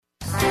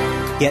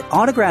Get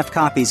autographed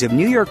copies of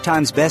New York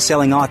Times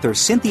bestselling author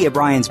Cynthia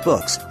Brian's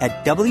books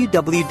at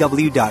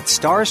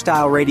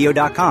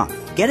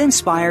www.starstyleradio.com. Get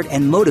inspired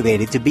and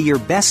motivated to be your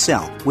best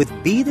self with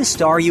Be the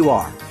Star You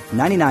Are,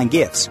 99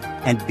 gifts,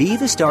 and Be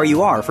the Star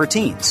You Are for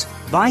teens.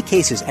 Buy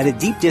cases at a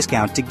deep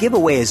discount to give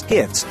away as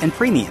gifts and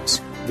premiums.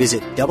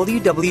 Visit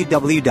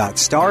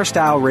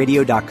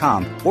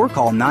www.starstyleradio.com or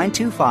call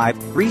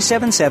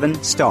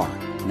 925-377-STAR.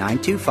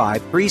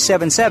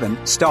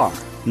 925-377-STAR.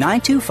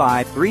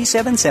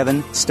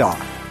 925-377-STAR.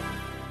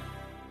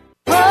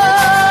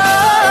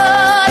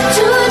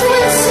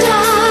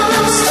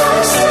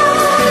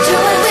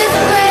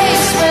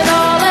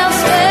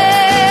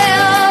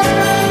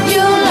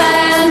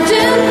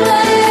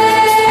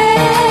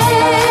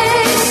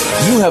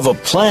 You have a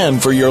plan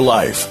for your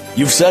life.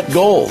 You've set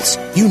goals.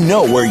 You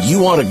know where you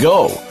want to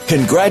go.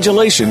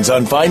 Congratulations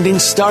on finding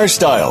Star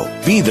Style.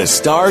 Be the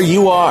star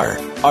you are.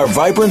 Our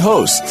vibrant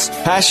hosts,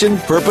 passion,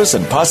 purpose,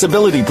 and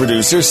possibility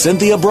producer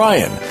Cynthia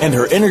Brian and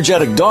her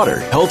energetic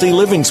daughter, healthy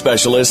living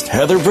specialist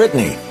Heather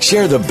Brittany,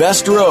 share the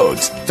best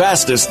roads,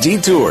 fastest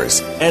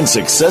detours, and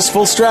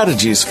successful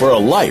strategies for a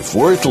life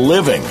worth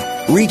living.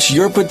 Reach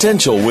your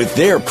potential with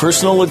their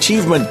personal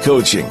achievement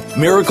coaching,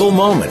 miracle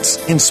moments,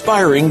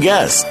 inspiring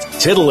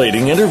guests,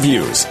 titillating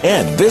interviews,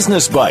 and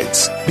business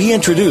bites. Be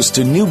introduced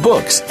to new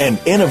books and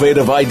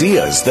innovative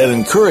ideas that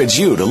encourage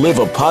you to live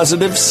a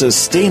positive,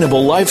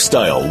 sustainable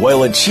lifestyle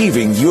while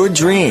achieving your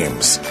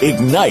dreams.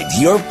 Ignite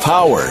your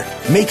power.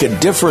 Make a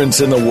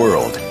difference in the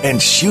world and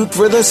shoot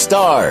for the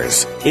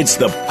stars. It's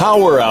the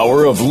Power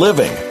Hour of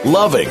living,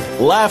 loving,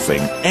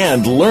 laughing,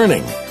 and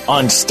learning.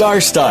 On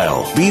Star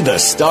Style, be the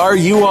star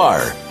you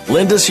are.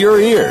 Lend us your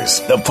ears.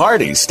 The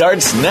party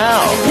starts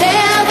now.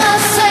 Never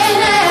say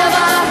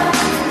never.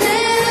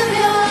 Live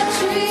your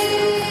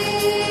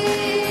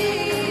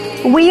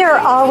dream. We are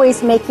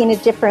always making a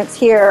difference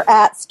here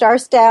at Star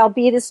Style,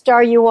 Be the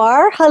Star You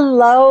Are.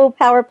 Hello,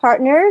 Power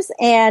Partners,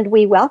 and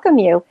we welcome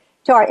you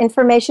to our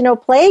informational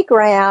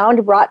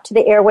playground brought to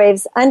the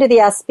airwaves under the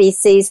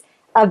auspices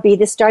of Be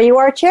the Star You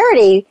Are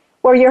charity.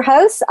 We're your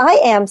hosts. I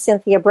am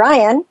Cynthia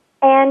Brian.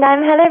 And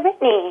I'm Heather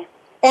Brittany.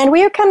 And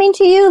we are coming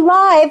to you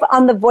live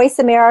on the Voice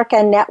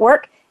America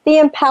Network, the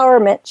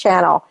Empowerment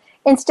Channel.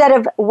 Instead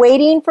of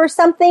waiting for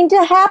something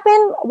to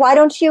happen, why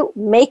don't you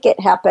make it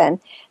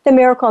happen? The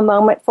miracle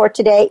moment for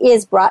today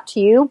is brought to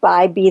you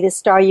by Be the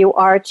Star You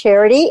Are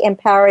charity,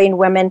 empowering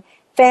women,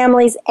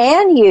 families,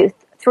 and youth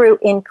through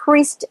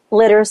increased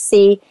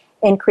literacy,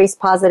 increased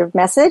positive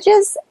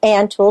messages,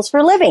 and tools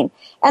for living.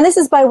 And this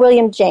is by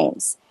William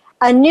James.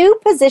 A new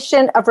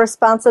position of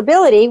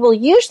responsibility will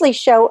usually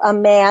show a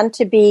man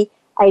to be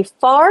a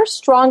far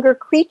stronger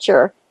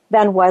creature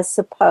than was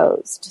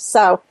supposed.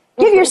 So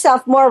give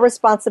yourself more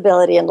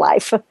responsibility in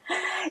life.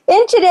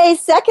 In today's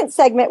second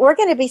segment, we're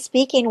going to be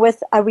speaking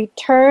with a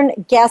return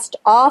guest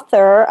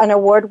author, an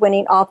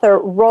award-winning author,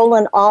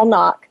 Roland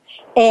Allnach.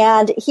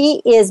 And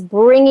he is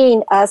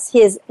bringing us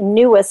his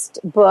newest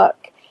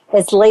book,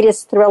 his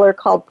latest thriller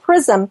called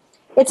Prism.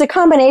 It's a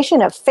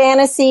combination of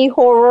fantasy,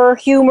 horror,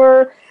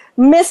 humor,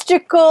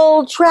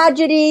 mystical,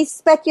 tragedy,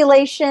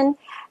 speculation.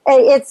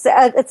 It's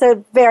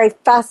a very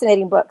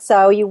fascinating book,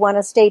 so you want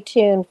to stay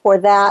tuned for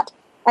that.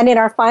 And in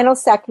our final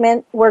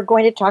segment, we're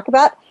going to talk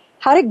about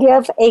how to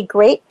give a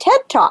great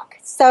TED Talk.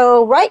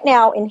 So right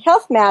now in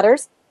Health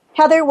Matters,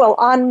 Heather will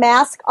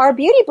unmask our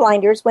beauty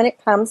blinders when it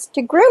comes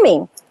to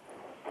grooming.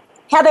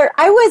 Heather,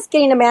 I was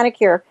getting a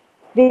manicure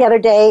the other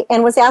day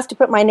and was asked to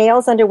put my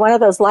nails under one of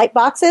those light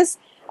boxes.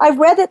 I've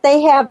read that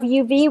they have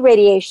UV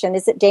radiation.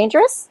 Is it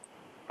dangerous?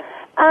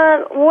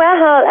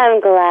 Well, I'm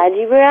glad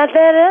you brought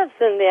that up,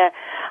 Cynthia.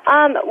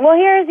 Well,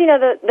 here's,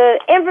 the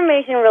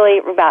information really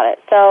about it.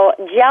 So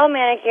gel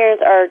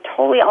manicures are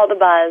totally all the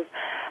buzz.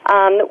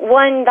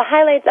 The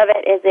highlights of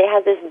it is it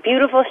has this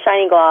beautiful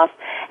shiny gloss,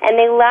 and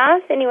they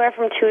last anywhere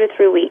from 2 to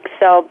 3 weeks.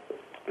 So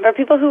for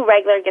people who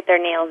regularly get their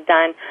nails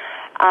done,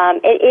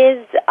 it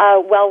is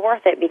well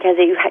worth it because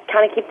you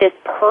kind of keep this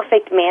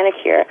perfect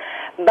manicure.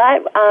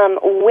 But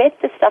with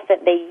the stuff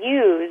that they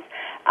use,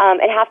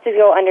 it has to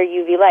go under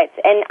UV lights.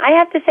 And I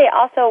have to say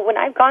also, when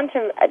I've gone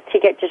to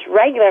get just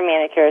regular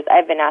manicures,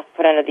 I've been asked to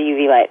put under the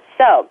UV lights.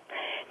 So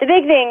the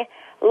big thing,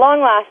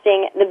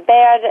 long-lasting, the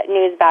bad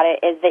news about it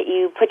is that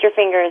you put your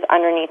fingers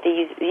underneath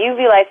the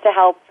UV lights to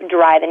help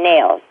dry the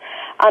nails.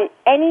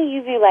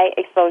 Any UV light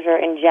exposure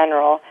in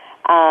general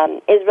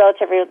is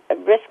relatively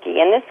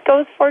risky, and this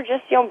goes for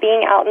just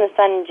being out in the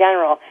sun in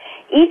general.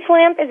 Each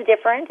lamp is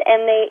different,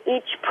 and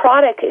each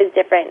product is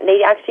different.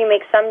 They actually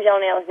make some gel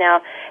nails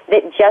now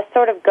that just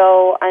sort of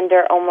go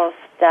under almost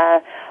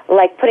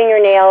like putting your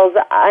nails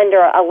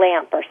under a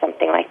lamp or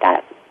something like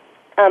that.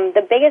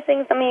 The biggest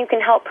thing, something you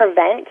can help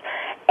prevent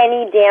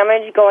any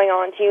damage going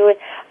on to you.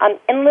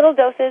 In little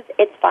doses,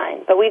 it's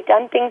fine. But we've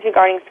done things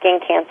regarding skin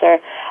cancer,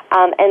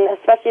 and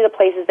especially the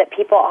places that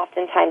people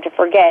oftentimes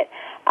forget,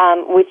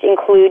 which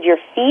include your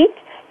feet,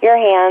 your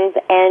hands,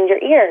 and your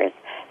ears.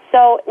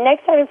 So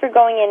next time if you're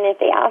going in, if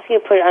they ask you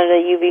to put it under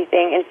the UV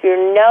thing, and if you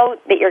know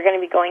that you're going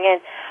to be going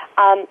in,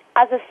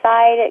 As a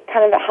side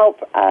kind of help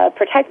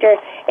protector,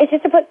 is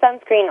just to put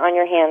sunscreen on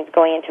your hands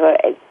going into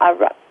it.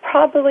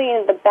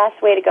 Probably the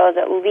best way to go is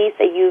at least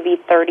a UV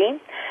 30.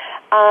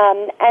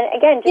 And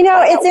again, just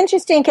it's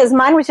interesting because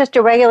mine was just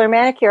a regular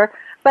manicure,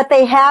 but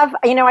they have,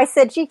 I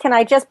said, gee, can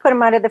I just put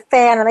them under the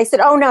fan? And they said,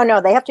 oh,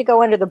 no, they have to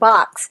go under the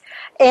box.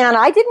 And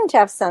I didn't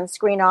have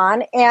sunscreen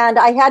on, and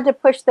I had to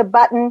push the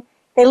button.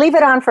 They leave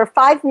it on for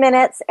 5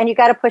 minutes, and you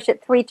got to push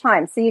it 3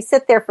 times. So you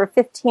sit there for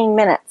 15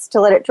 minutes to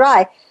let it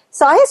dry.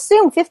 So I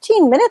assume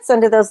 15 minutes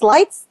under those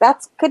lights,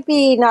 that could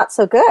be not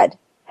so good.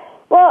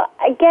 Well,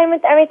 again,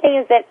 with everything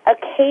is that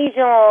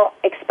occasional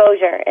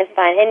exposure is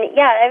fine. And,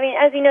 yeah, I mean,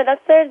 as you know,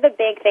 that's sort of the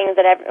big things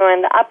that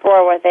everyone, the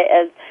uproar with it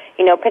is,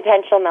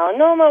 potential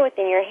melanoma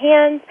within your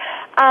hands.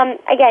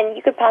 Again,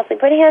 you could possibly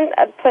put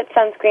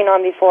sunscreen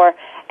on before.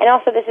 And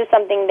also, this is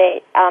something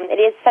that it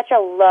is such a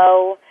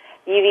low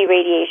UV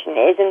radiation.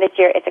 It isn't that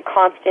it's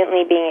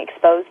constantly being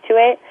exposed to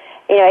it.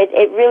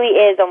 It really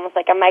is almost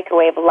like a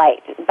microwave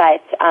light,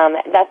 but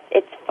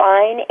it's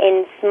fine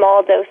in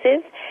small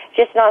doses,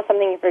 just not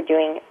something if you're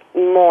doing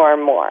more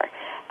and more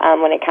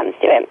when it comes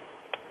to it.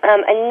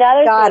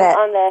 Another thing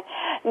on the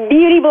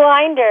beauty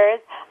blinders,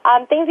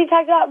 things we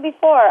talked about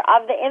before,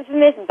 of the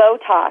infamous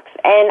Botox.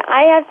 And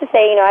I have to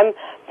say, I'm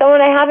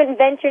someone, I haven't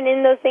ventured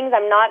in those things.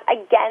 I'm not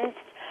against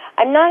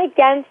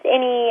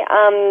any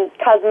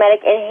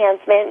cosmetic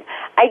enhancement.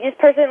 I just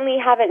personally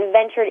haven't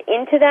ventured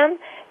into them.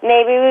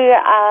 Maybe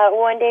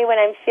one day when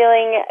I'm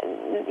feeling,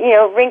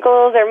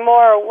 wrinkles or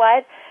more or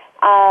what,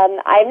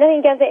 I have nothing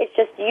against it. It's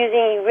just you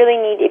really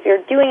need, if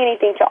you're doing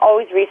anything, to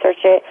always research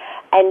it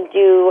and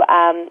do,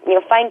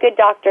 find good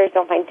doctors,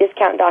 don't find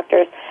discount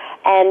doctors.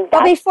 And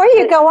well, before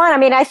you go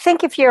on, I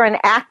think if you're an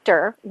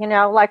actor,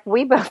 like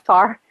we both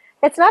are,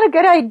 it's not a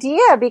good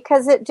idea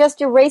because it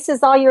just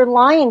erases all your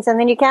lines and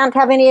then you can't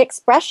have any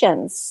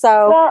expressions.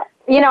 So,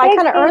 I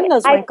kind of earn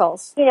those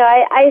wrinkles.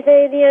 I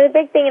say, the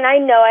big thing, and I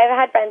know I've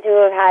had friends who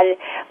have had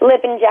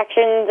lip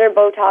injections or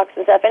Botox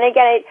and stuff. And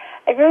again,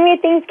 for me,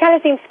 things kind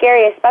of seem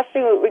scary,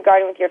 especially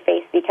regarding with your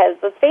face, because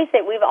let's face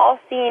it, we've all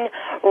seen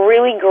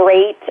really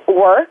great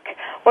work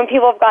when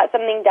people have got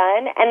something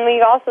done. And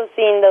we've also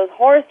seen those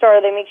horror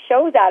stories, they make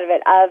shows out of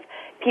it, of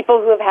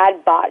people who have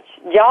had botched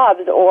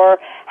jobs or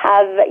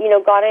have,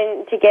 gone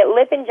in to get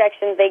lip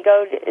injections. They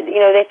go to,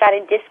 they found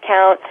a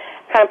discount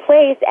kind of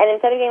place, and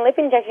instead of getting lip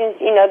injections,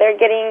 they're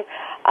getting,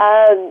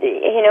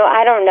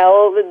 I don't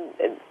know,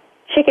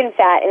 chicken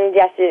fat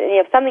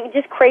ingested, something,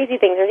 just crazy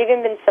things. There's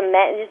even been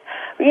cement, and just,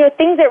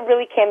 things that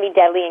really can be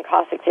deadly and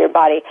caustic to your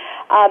body.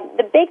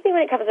 The big thing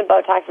when it comes to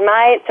Botox,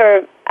 my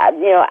sort of,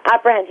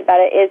 apprehension about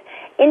it is,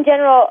 in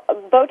general,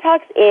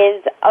 Botox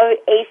is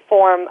a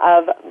form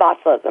of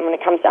botulism when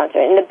it comes down to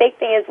it. And the big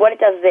thing is what it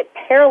does is it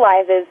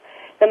paralyzes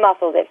the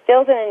muscles. It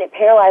fills in and it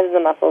paralyzes the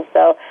muscles,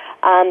 so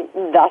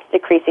thus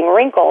decreasing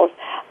wrinkles.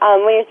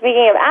 When you're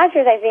speaking of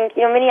actors, I think,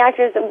 many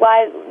actors,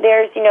 why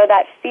there's,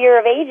 that fear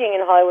of aging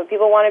in Hollywood.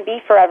 People want to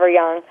be forever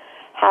young.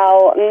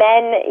 How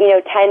men,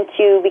 tend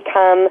to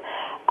become,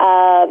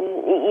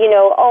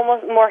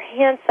 almost more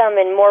handsome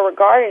and more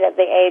regarded as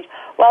they age,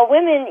 while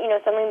women,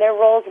 suddenly their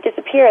roles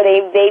disappear.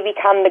 They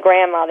become the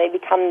grandma. They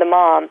become the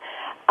mom.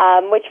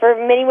 Which for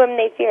many women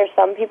they fear.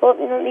 Some people,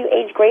 you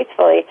age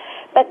gracefully.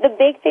 But the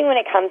big thing when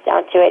it comes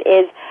down to it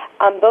is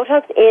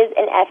Botox is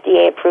an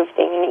FDA-approved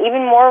thing. And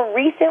even more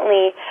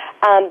recently,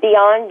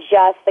 beyond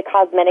just the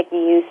cosmetic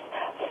use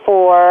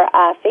for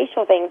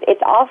facial things,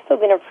 it's also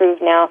been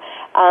approved now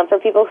for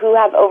people who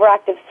have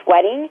overactive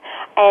sweating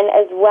and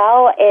as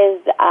well as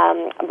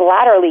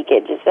bladder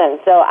leakage.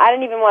 So I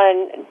don't even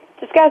want to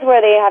discuss where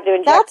they have to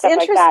inject stuff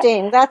like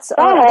that. That's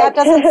interesting. That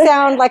doesn't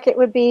sound like it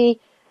would be...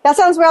 That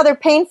sounds rather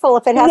painful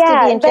if it has to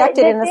be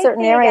injected in a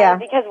certain area.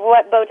 Again, because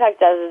what Botox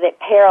does is it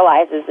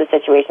paralyzes the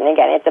situation.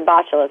 Again, it's a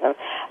botulism.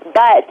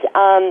 But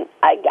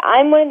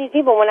I'm one of these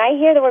people, when I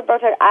hear the word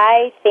Botox,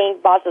 I think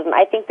botulism.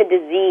 I think the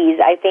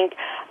disease. I think,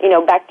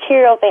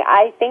 bacterial thing.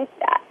 I think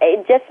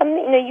it's just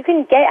something, you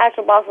can get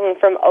actual botulism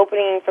from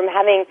opening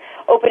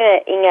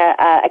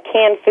a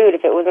canned food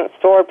if it wasn't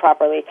stored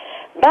properly.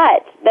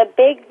 But the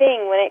big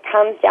thing when it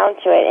comes down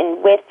to it,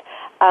 and with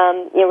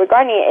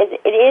regarding it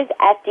is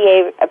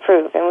FDA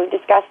approved, and we've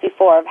discussed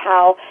before of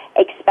how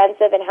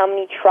expensive and how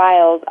many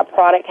trials a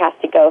product has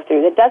to go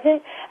through. That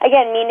doesn't,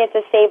 again, mean it's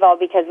a save-all,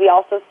 because we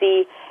also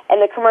see in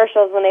the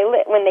commercials when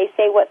they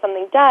say what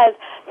something does,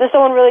 then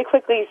someone really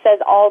quickly says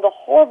all the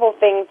horrible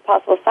things,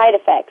 possible side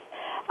effects.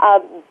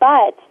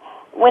 But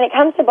when it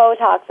comes to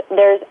Botox,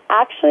 it's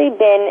actually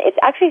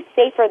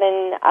safer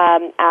than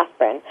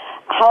aspirin.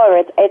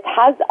 However, it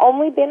has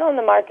only been on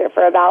the market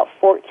for about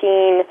 12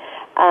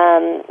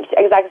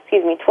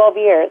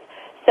 years.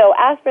 So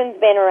aspirin's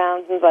been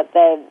around since,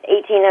 the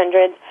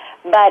 1800s.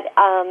 But,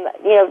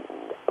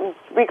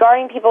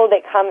 regarding people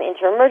that come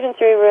into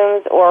emergency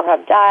rooms or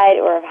have died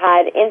or have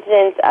had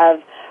incidents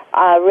of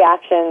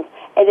reactions,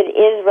 is it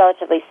is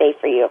relatively safe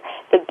for you.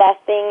 The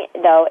best thing,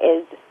 though,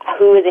 is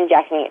who is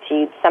injecting it to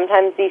you.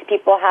 Sometimes these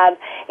people have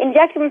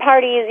injection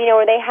parties,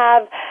 where they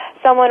have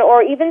someone,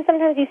 or even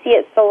sometimes you see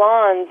at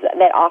salons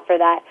that offer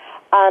that.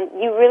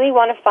 you really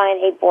want to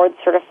find a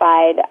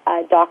board-certified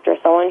doctor,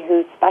 someone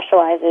who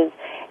specializes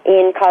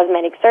in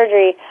cosmetic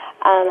surgery.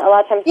 A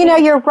lot of times,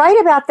 you're right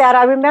about that.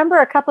 I remember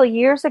a couple of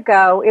years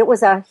ago, it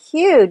was a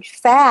huge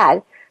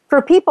fad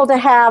for people to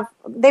have,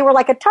 they were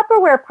like a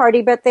Tupperware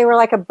party, but they were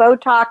like a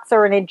Botox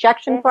or an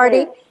injection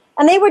party.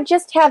 And they would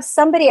just have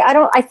somebody,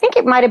 I think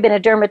it might have been a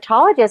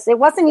dermatologist. It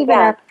wasn't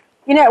even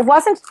it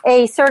wasn't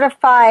a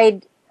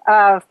certified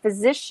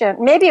physician.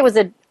 Maybe it was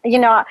they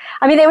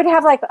would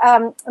have like,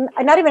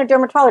 not even a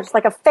dermatologist,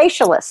 like a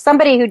facialist,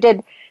 somebody who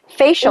did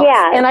facials.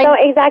 Yeah, and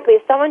exactly.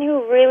 Someone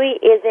who really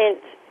isn't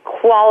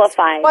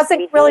qualified.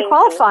 Wasn't really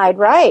qualified,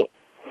 right.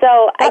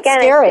 So, That's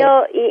again, scary.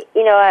 I feel,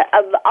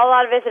 a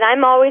lot of us, and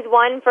I'm always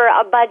one for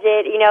a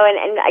budget,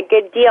 and a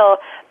good deal,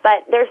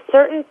 but there's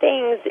certain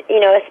things,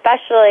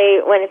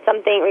 especially when it's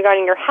something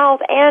regarding your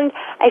health, and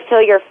I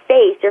feel your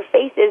face. Your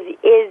face is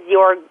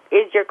your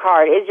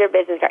card, is your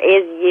business card,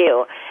 is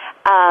you.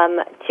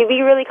 To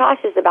be really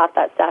cautious about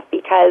that stuff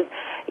because,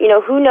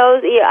 who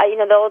knows, the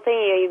old thing,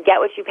 you get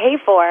what you pay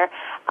for.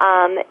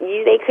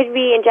 They could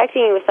be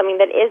injecting you with something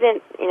that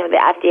isn't, the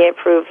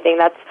FDA-approved thing.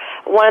 That's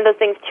one of those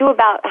things, too,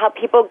 about how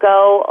people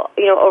go,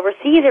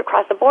 overseas or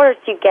across the borders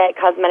to get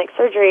cosmetic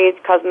surgeries,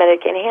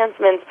 cosmetic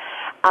enhancements,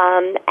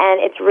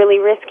 and it's really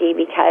risky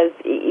because,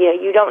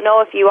 you don't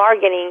know if you are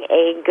getting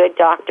a good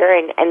doctor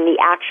and the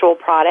actual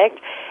product.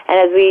 And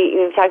as we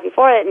talked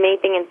before, that many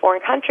things in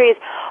foreign countries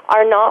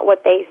are not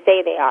what they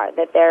say they are,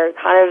 that they're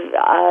kind of,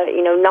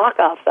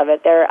 knockoffs of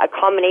it. They're a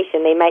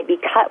combination. They might be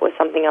cut with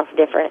something else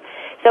different.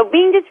 So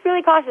being just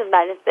really cautious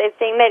about it, is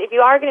saying that if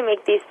you are going to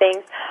make these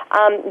things,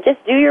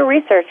 just do your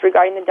research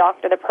regarding the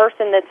doctor, the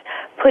person that's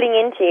putting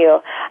into you.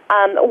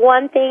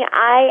 One thing,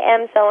 I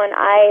am someone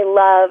I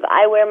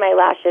wear my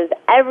lashes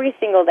every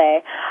single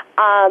day.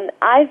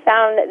 I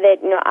found that,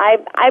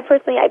 I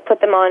personally, I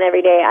put them on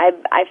every day.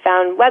 I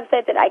found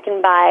websites that I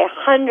can buy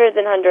hundreds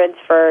and hundreds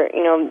for,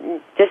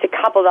 just a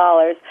couple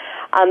dollars,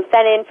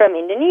 sent in from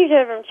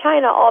Indonesia, from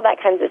China, all that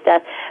kinds of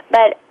stuff.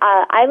 But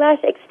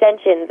eyelash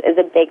extensions is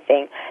a big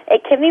thing.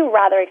 It can be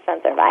rather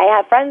expensive. I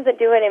have friends that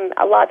do it, and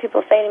a lot of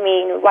people say to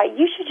me, why,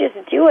 you should just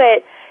do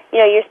it.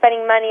 You're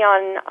spending money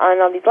on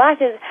all these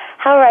lashes.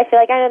 However, I feel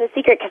like I know the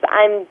secret because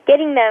I'm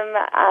getting them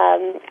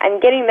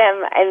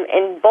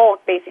in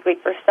bulk, basically,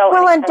 for so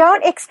well, and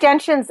don't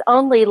extensions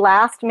only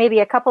last maybe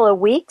a couple of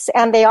weeks,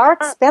 and they are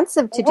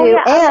expensive to do,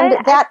 yeah,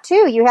 and that,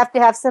 too, you have to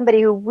have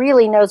somebody who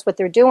really knows what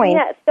they're doing,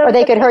 or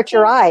they could hurt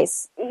your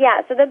eyes.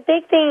 Yeah, so the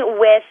big thing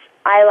with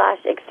eyelash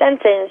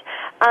extensions,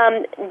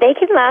 they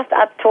can last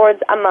up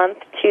towards a month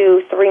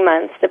to 3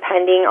 months,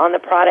 depending on the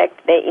product,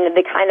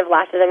 the kind of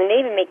lashes. I mean, they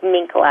even make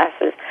mink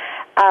lashes,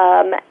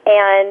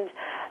 and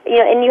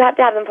you have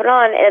to have them put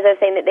on. As I was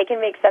saying, that they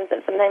can be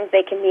expensive. Sometimes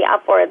they can be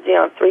upwards,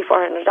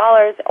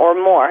 $300-$400 or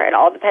more. It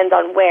all depends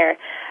on where.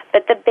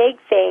 But the big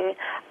thing,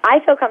 I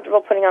feel comfortable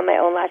putting on my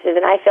own lashes,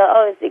 and I feel,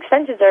 the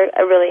extensions are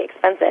really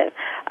expensive.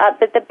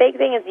 But the big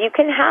thing is you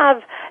can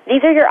have,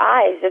 these are your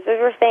eyes, just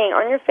as we're saying,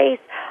 on your face.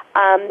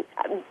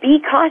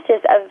 Be cautious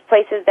of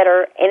places that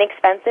are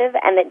inexpensive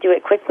and that do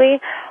it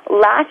quickly.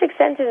 Lash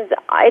extensions,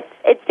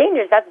 it's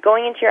dangerous. That's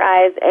going into your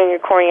eyes and your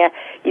cornea.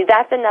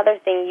 That's another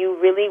thing you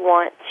really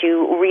want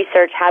to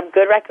research, have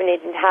good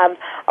recommendations, have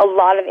a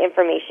lot of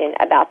information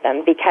about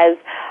them because,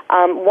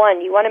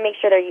 one, you want to make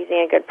sure they're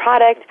using a good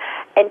product,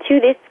 and two,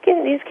 these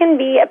can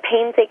be a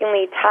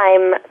painstakingly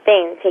time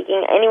thing,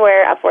 taking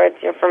anywhere upwards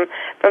from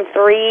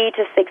 3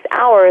 to 6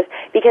 hours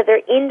because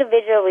they're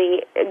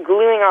individually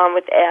gluing on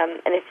with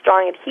a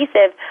strong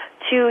adhesive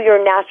to your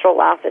natural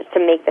lashes to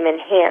make them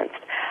enhanced.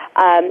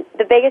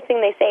 The biggest thing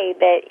they say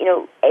that,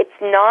 it's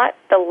not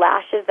the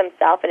lashes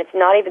themselves and it's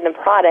not even the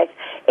product,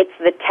 it's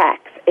the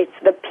techs. It's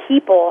the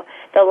people,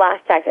 the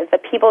lash techs, it's the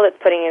people that's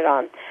putting it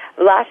on.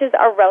 Lashes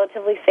are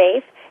relatively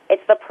safe.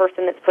 It's the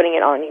person that's putting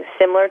it on you,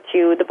 similar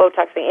to the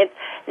Botox thing.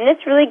 And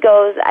this really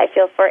goes, I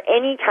feel, for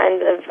any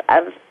kinds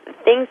of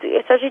things,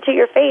 especially to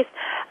your face.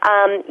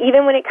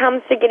 Even when it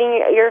comes to getting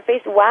your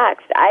face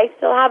waxed, I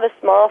still have a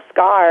small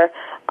scar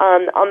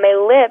on my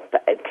lip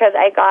because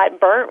I got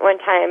burnt one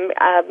time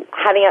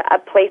having a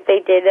place they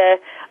did a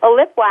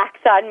lip wax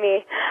on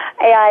me,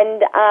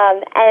 and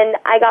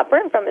I got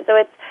burnt from it. So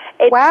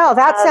it's wow,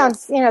 that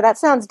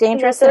sounds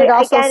dangerous, and it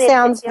also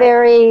sounds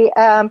very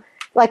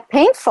like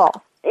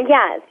painful.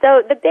 Yeah,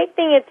 so the big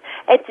thing is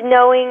it's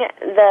knowing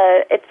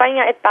it's finding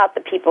out about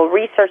the people,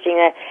 researching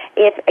it.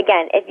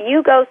 If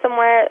you go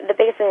somewhere, the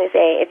biggest thing they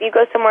say, if you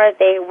go somewhere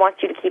they want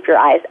you to keep your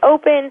eyes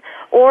open,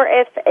 or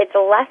if it's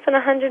less than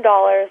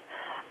 $100,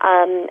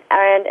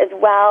 and as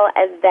well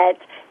as that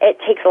it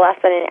takes less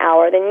than an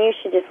hour, then you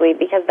should just leave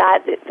because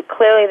that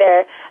clearly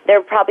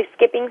they're probably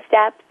skipping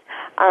steps.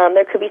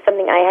 There could be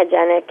something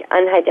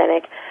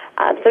unhygienic.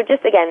 So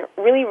just, again,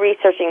 really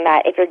researching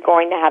that if you're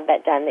going to have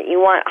that done, that you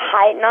want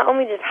not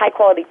only just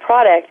high-quality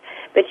product,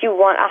 but you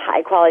want a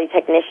high-quality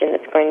technician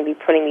that's going to be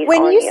putting these on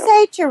you. When you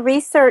say to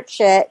research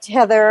it,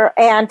 Heather,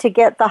 and to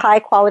get the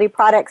high-quality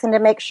products and to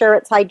make sure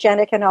it's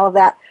hygienic and all of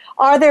that,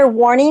 are there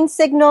warning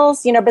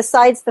signals,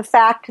 besides the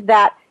fact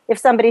that if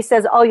somebody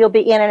says, oh, you'll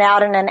be in and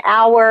out in an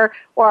hour,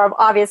 or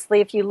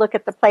obviously if you look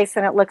at the place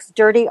and it looks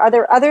dirty, are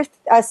there other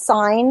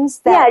signs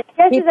that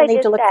people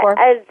need to look for?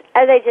 As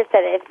I just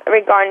said,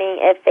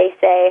 if they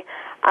say,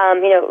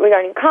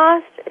 regarding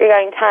cost,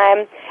 regarding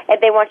time,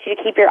 if they want you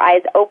to keep your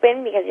eyes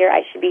open because your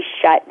eyes should be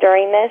shut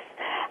during this.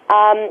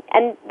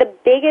 And the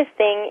biggest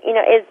thing,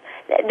 is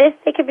this,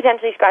 they could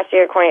potentially scratch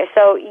your cornea.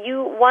 So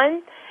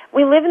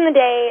we live in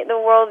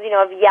the world,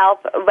 of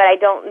Yelp, but I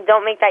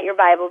don't make that your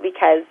Bible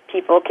because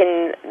people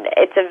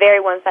it's a very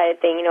one-sided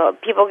thing.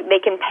 They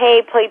can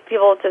pay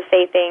people to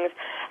say things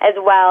as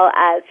well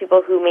as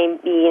people who may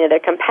be, their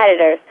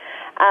competitors.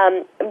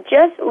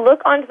 Just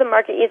look onto the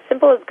market. It's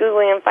simple as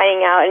Googling and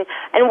finding out,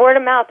 and word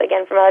of mouth,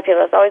 again, from other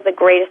people. It's always the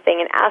greatest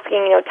thing. And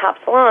asking, top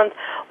salons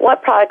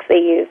what products they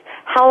use,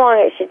 how long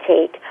it should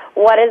take,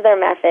 what is their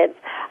methods.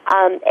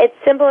 It's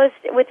simple as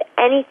with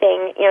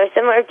anything,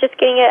 similar just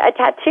getting a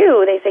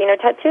tattoo. They say,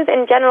 tattoos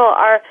in general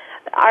are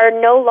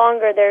no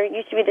longer, there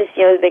used to be this,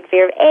 big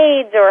fear of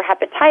AIDS or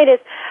hepatitis,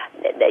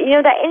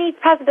 that any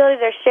possibility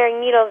they're sharing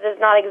needles does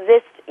not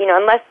exist,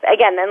 unless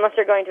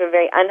you're going to a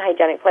very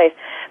unhygienic place.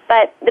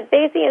 But the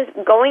basic thing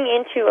is going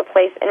into a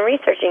place and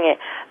researching it,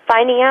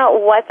 finding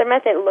out what's their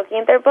method, looking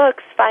at their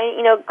books,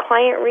 finding,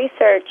 client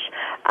research,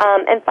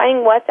 and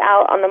finding what's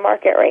out on the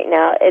market right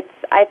now.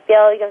 I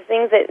feel,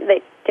 things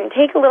that can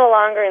take a little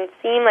longer and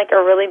seem like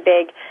a really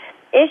big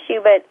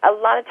issue, but a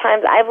lot of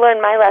times I've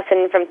learned my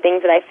lesson from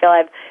things that I feel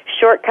I've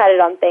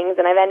shortcutted on things,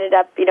 and I've ended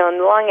up, in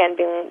the long end,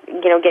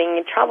 getting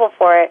in trouble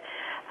for it,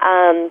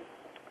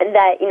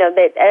 that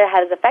it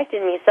has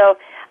affected me. So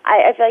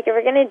I feel like if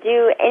we're going to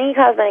do any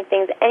cosmetic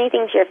things,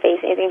 anything to your face,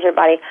 anything to your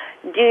body,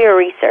 do your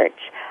research.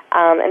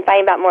 And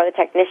finding out more of the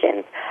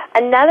technicians.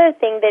 Another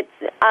thing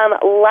that's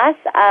less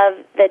of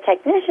the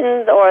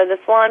technicians or the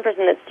salon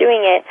person that's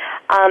doing it,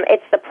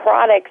 it's the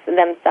products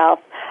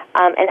themselves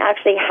and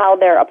actually how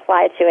they're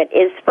applied to it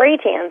is spray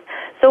tans.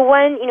 So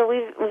when,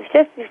 we've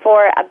discussed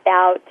before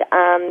about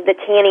the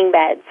tanning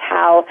beds,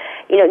 how,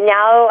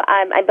 now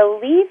I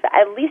believe,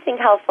 at least in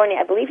California,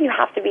 I believe you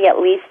have to be at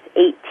least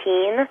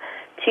 18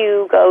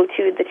 to go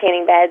to the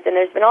tanning beds, and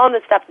there's been all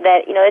this stuff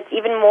that, it's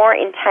even more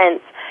intense.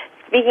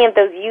 Speaking of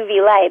those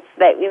UV lights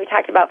that we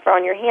talked about for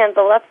on your hands,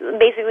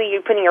 basically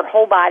you're putting your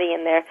whole body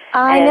in there.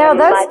 I know,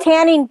 those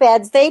tanning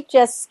beds, they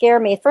just scare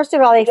me. First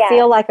of all, they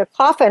feel like a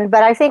coffin,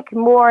 but I think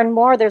more and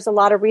more there's a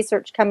lot of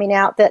research coming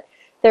out that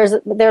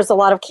there's a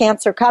lot of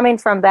cancer coming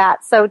from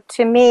that. So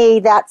to me,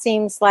 that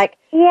seems like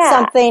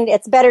something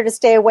it's better to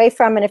stay away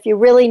from. And if you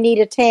really need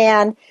a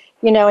tan,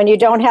 and you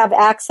don't have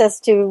access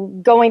to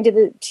going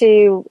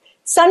to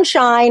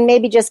sunshine,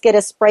 maybe just get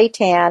a spray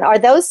tan. Are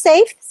those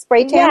safe,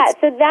 spray tans? Yeah,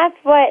 so that's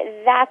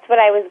what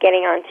I was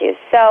getting onto.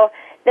 So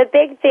the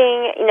big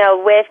thing,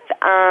 with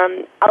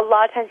a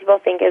lot of times people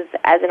think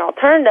as an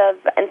alternative,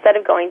 instead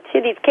of going to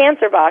these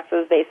cancer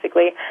boxes,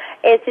 basically,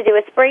 is to do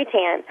a spray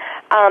tan.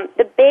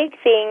 The big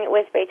thing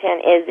with spray tan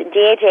is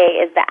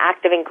DHA is the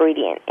active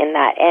ingredient in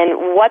that.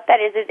 And what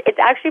that is it's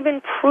actually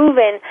been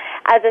proven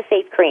as a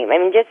safe cream. I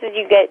mean, just as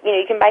you get,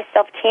 you can buy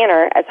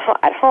self-tanner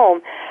at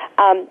home,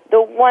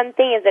 the one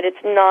thing is that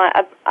it's not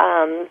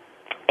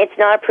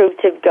approved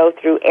to go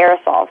through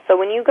aerosol. So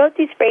when you go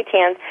through spray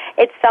tans,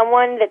 it's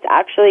someone that's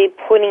actually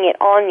putting it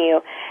on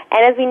you.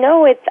 And as we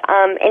know, it's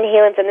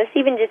inhalants, and this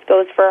even just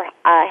goes for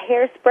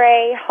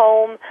hairspray,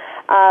 home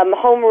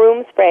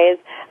room sprays,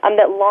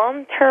 that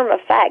long-term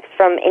effects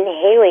from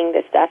inhaling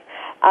this stuff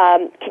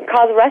can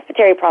cause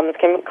respiratory problems,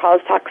 can cause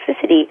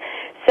toxicity.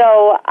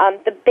 So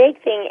the big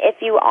thing,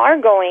 if you are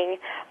going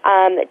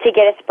to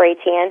get a spray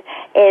tan,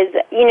 is,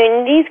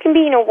 and these can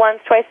be,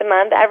 once, twice a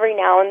month, every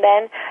now and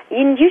then.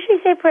 You usually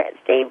spray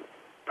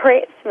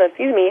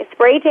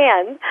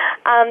tans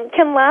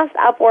can last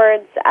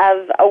upwards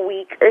of a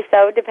week or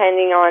so,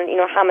 depending on,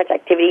 how much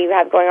activity you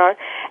have going on.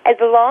 As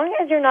long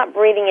as you're not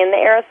breathing in the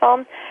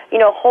aerosol,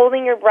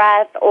 holding your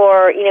breath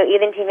or,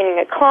 even keeping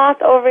a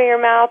cloth over your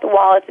mouth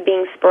while it's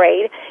being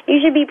sprayed,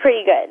 you should be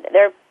pretty good.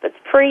 It's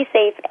pretty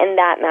safe in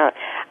that amount.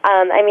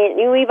 I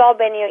mean, we've all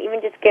been, even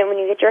just when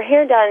you get your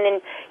hair done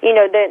and,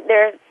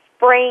 they're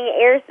spraying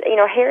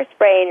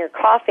hairspray in your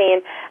coffee.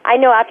 And I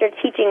know after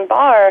teaching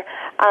bar,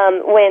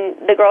 when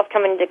the girls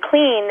come in to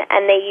clean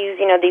and they use,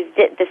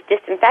 this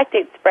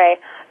disinfectant spray,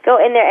 go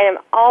in there and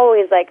I'm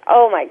always like,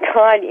 oh my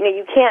God,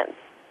 you can't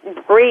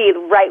breathe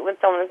right when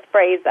someone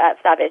sprays that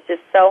stuff. It's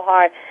just so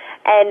hard.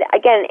 And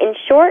again, in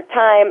short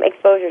time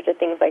exposure to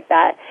things like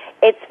that,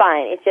 it's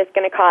fine. It's just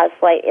going to cause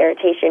slight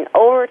irritation.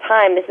 Over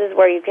time, this is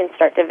where you can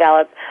start to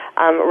develop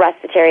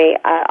respiratory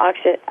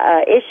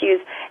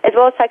issues, as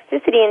well as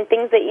toxicity and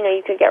things that,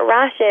 you could get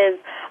rashes,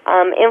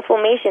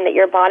 inflammation, that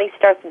your body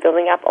starts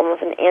building up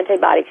almost an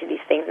antibody to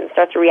these things and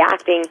starts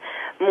reacting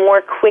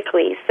more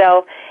quickly.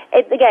 So,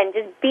 it's, again,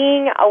 just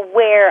being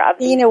aware of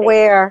being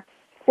aware.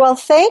 Well,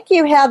 thank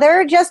you,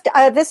 Heather. Just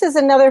this is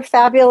another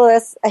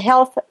fabulous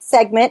health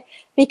segment,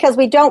 because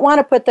we don't want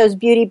to put those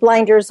beauty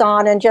blinders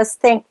on and just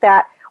think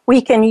that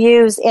we can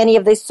use any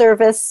of the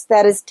service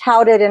that is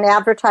touted in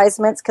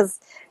advertisements, because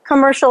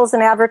commercials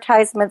and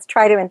advertisements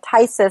try to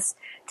entice us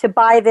to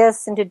buy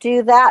this and to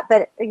do that.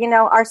 But,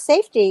 our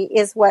safety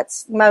is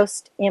what's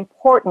most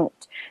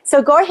important.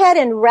 So go ahead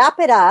and wrap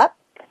it up.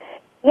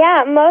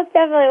 Yeah, most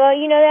definitely. Well,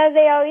 as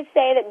they always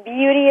say, that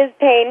beauty is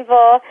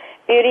painful.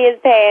 Beauty is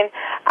pain.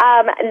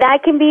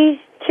 That can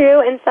be true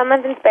in some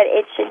instances, but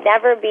it should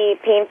never be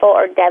painful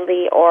or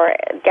deadly or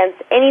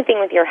against anything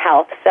with your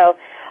health. So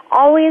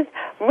always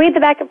read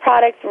the back of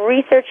products,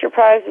 research your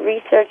products,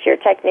 research your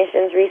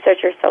technicians,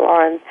 research your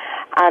salons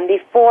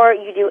before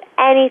you do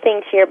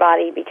anything to your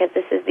body, because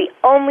this is the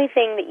only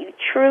thing that you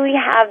truly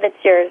have that's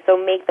yours, so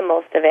make the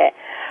most of it.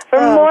 For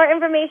more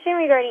information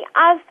regarding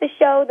us, the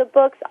show, the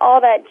books,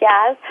 all that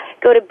jazz,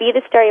 go to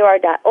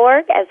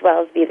BeTheStarYouAre.org as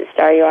well as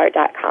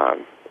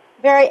BeTheStarYouAre.com.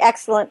 Very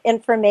excellent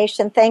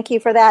information. Thank you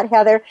for that,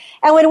 Heather.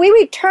 And when we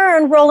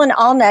return, Roland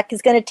Allnach is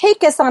going to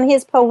take us on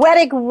his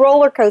poetic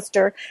roller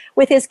coaster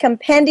with his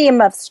compendium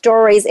of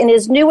stories in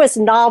his newest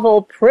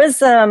novel,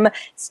 Prism.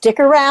 Stick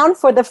around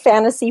for the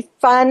fantasy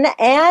fun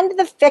and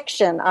the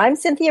fiction. I'm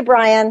Cynthia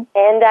Brian.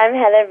 And I'm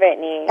Heather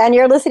Brittany. And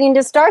you're listening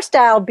to Star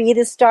Style, Be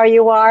the Star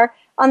You Are,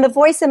 on the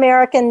Voice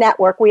America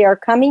Network. We are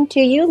coming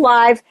to you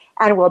live,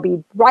 and we'll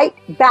be right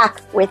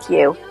back with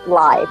you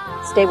live.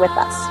 Stay with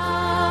us.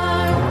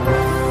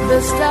 The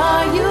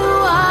star you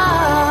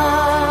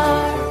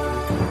are,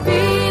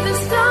 be the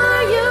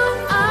star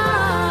you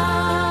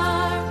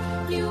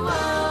are. You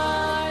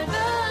are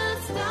the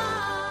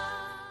star.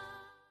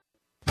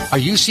 Are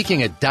you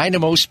seeking a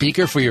dynamo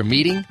speaker for your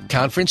meeting,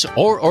 conference,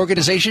 or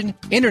organization?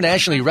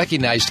 Internationally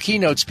recognized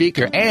keynote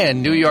speaker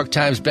and New York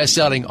Times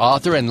bestselling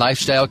author and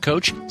lifestyle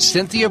coach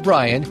Cynthia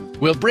Brian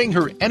will bring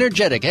her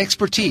energetic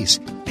expertise,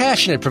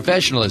 passionate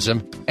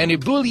professionalism, and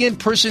ebullient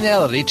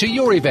personality to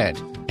your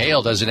event.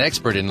 Hailed as an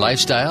expert in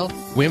lifestyle,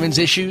 women's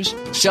issues,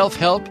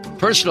 self-help,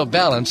 personal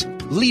balance,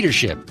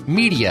 leadership,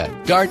 media,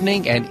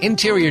 gardening, and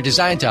interior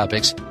design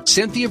topics,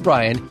 Cynthia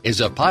Brian is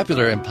a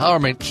popular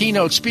empowerment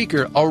keynote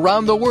speaker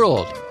around the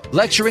world,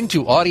 lecturing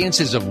to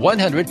audiences of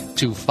 100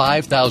 to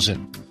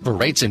 5,000. For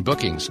rates and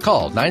bookings,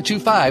 call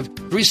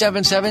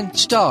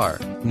 925-377-STAR,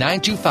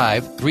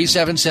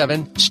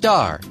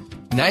 925-377-STAR,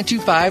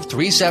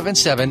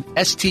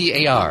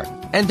 925-377-STAR,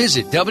 and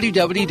visit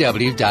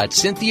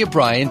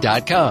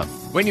www.cynthiabrian.com.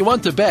 When you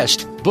want the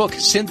best, book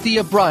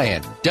Cynthia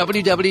Brian,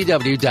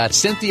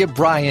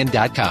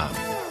 www.cynthiabrian.com.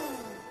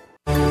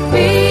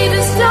 Be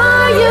the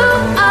star you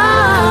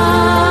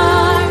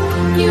are.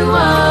 You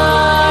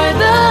are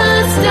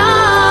the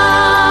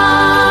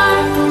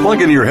star.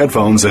 Plug in your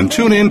headphones and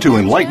tune in to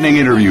enlightening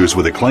interviews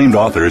with acclaimed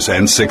authors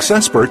and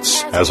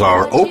successperts as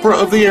our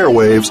Oprah of the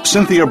airwaves,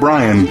 Cynthia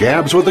Brian,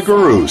 gabs with the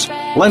gurus.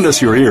 Lend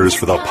us your ears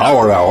for the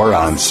Power Hour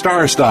on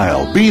Star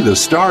Style. Be the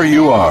star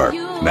you are.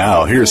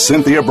 Now, here's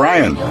Cynthia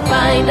Brian.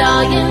 Find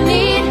all you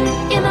need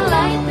in the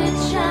light that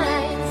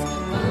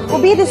shines. Well,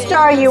 Be the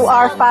Star You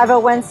Are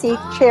 501c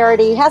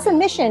charity has a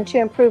mission to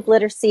improve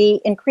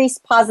literacy, increase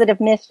positive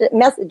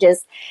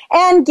messages,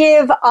 and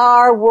give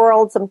our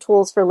world some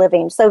tools for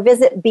living. So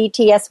visit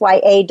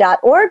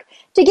btsya.org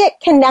to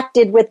get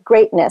connected with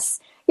greatness.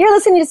 You're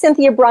listening to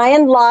Cynthia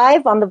Brian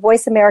live on the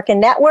Voice America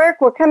Network.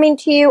 We're coming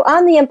to you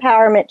on the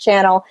Empowerment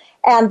Channel,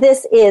 and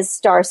this is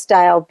Star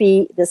Style,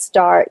 Be the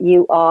Star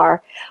You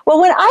Are. Well,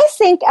 when I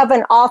think of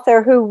an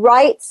author who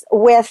writes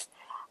with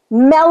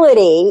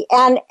melody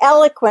and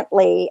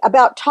eloquently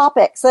about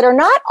topics that are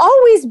not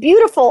always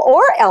beautiful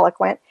or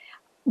eloquent,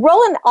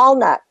 Roland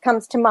Allnach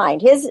comes to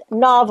mind. His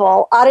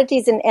novel,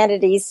 Oddities and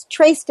Entities,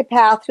 traced a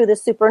path through the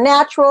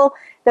supernatural,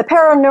 the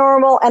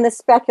paranormal, and the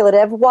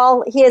speculative,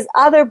 while his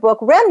other book,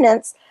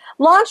 Remnants,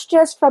 launched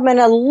us from an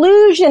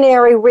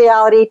illusionary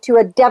reality to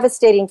a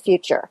devastating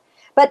future.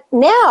 But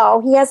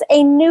now he has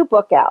a new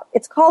book out.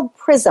 It's called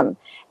Prism,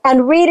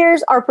 and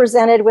readers are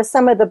presented with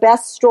some of the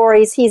best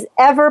stories he's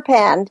ever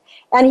penned,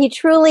 and he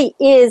truly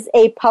is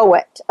a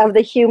poet of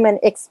the human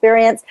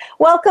experience.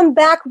 Welcome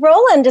back,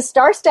 Roland, to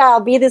Star Style,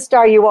 Be the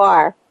Star You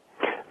Are.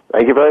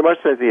 Thank you very much,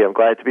 Cynthia. I'm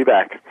glad to be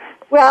back.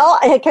 Well,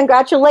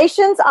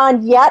 congratulations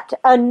on yet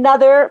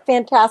another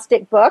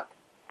fantastic book.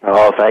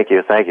 Oh, thank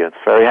you. Thank you. It's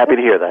very happy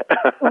to hear that.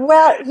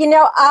 Well,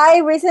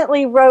 I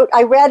recently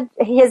I read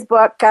his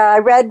book, I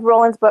read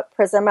Roland's book,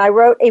 Prism. I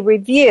wrote a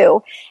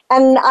review,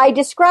 and I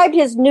described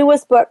his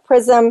newest book,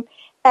 Prism,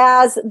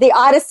 as the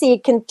Odyssey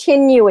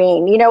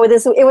continuing. It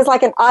was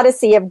like an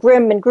Odyssey of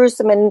grim and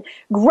gruesome and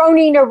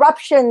groaning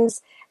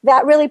eruptions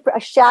that really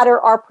shatter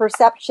our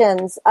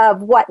perceptions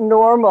of what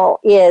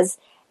normal is.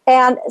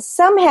 And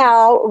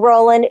somehow,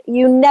 Roland,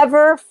 you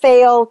never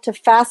fail to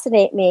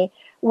fascinate me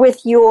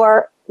with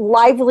your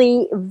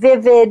lively,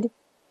 vivid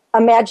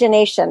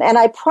imagination. And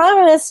I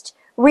promised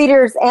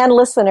readers and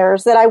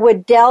listeners that I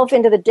would delve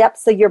into the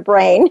depths of your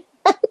brain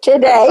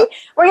today.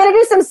 We're going to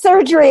do some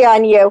surgery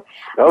on you.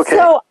 Okay.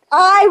 So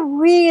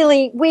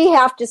we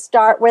have to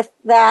start with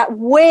that.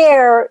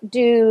 Where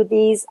do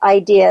these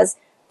ideas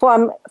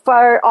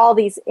for all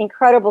these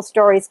incredible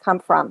stories come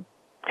from?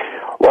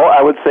 Well,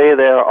 I would say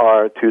there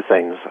are two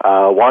things.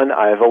 One,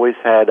 I've always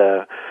had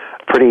a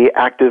pretty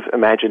active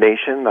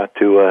imagination, not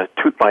to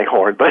toot my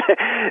horn, but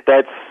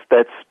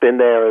that's been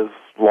there as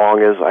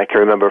long as I can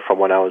remember from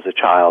when I was a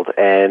child.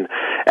 And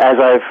as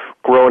I've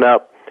grown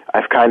up,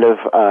 I've kind of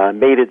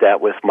mated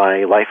that with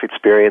my life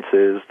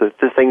experiences,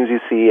 the things you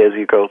see as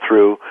you go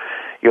through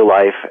your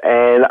life.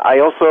 And I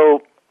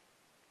also,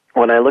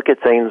 when I look at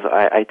things,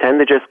 I tend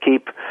to just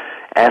keep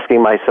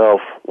asking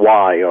myself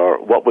why or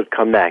what would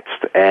come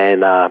next.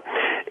 And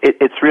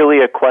it's really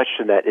a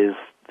question that is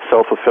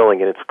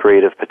self-fulfilling in its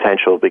creative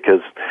potential,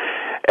 because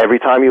every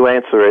time you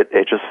answer it,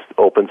 it just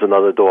opens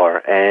another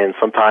door. And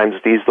sometimes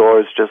these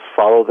doors just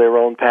follow their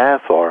own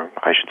path, or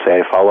I should say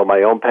I follow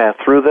my own path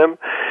through them,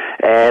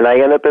 and I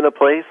end up in a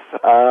place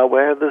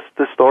where the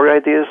story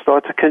ideas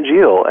start to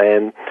congeal.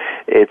 And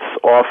it's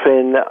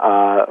often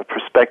a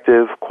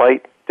perspective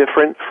quite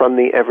different from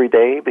the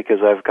everyday,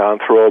 because I've gone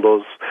through all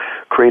those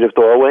creative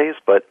doorways,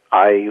 but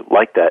I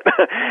like that.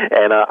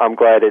 And I'm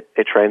glad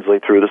it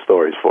translates through the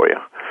stories for you.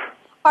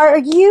 Are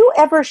you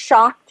ever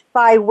shocked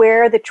by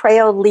where the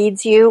trail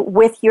leads you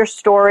with your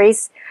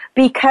stories?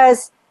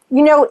 Because,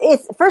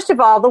 it's, first of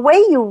all, the way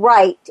you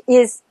write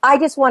is, I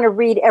just want to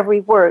read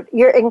every word.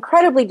 You're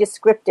incredibly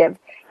descriptive.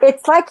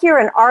 It's like you're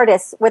an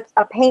artist with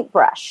a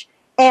paintbrush.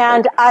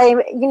 And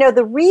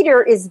the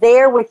reader is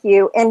there with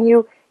you, and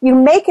you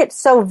make it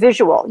so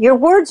visual. Your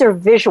words are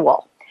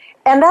visual.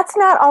 And that's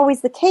not always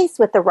the case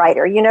with the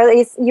writer. You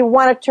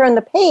want to turn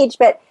the page,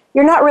 but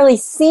you're not really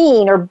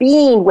seeing or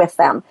being with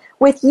them.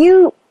 With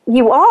you,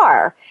 you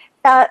are.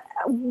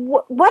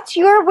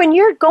 When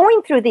you're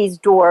going through these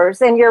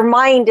doors and your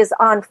mind is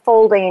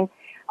unfolding,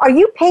 are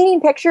you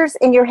painting pictures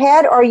in your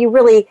head, or are you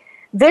really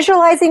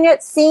visualizing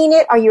it, seeing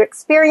it? Are you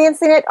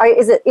experiencing it?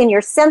 Is it in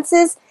your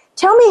senses?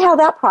 Tell me how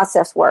that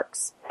process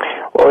works.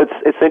 Well,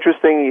 it's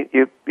interesting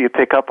you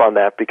pick up on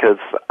that, because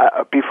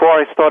before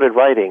I started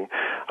writing,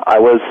 I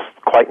was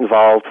quite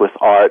involved with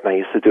art, and I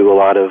used to do a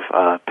lot of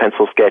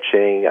pencil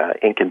sketching,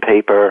 ink and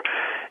paper.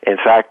 In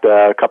fact,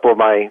 a couple of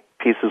my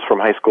pieces from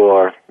high school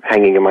are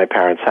hanging in my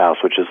parents' house,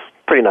 which is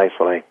pretty nice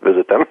when I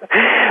visit them.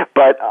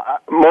 But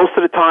most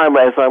of the time,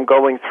 as I'm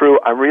going through,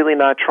 I'm really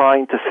not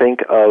trying to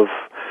think of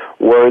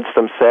words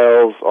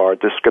themselves or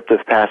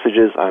descriptive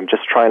passages. I'm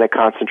just trying to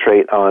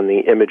concentrate on the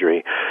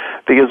imagery,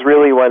 because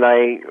really when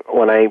I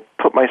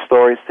put my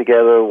stories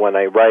together, when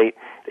I write,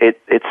 it's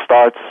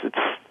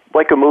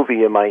like a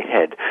movie in my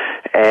head.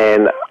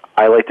 And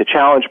I like to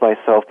challenge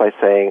myself by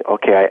saying,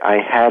 okay, I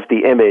have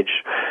the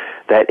image.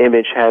 That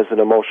image has an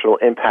emotional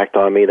impact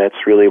on me.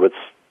 That's really what's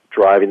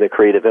driving the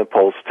creative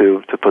impulse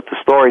to put the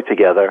story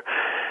together.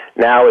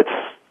 Now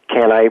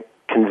can I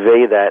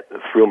convey that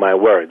through my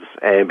words?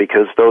 And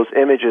because those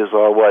images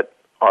are what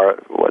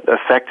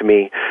affect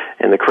me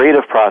in the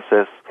creative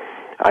process,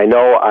 I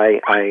know I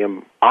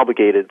am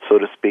obligated, so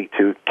to speak,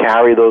 to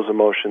carry those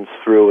emotions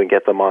through and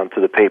get them onto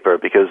the paper,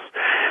 because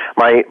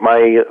my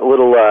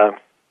little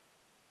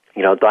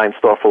dime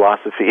store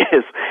philosophy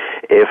is,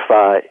 if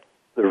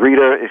the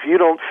reader, if you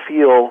don't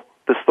feel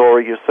the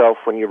story yourself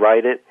when you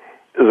write it,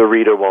 the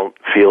reader won't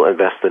feel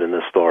invested in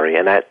the story.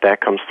 And that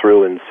comes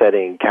through in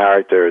setting,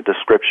 character,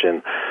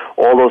 description,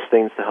 all those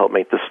things to help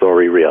make the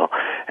story real.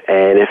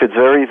 And if it's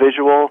very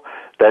visual,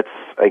 that's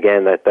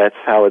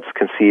how it's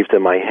conceived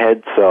in my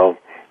head, so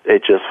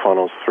it just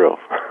funnels through.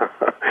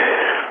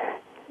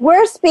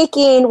 We're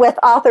speaking with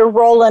author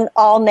Roland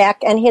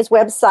Allnach, and his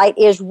website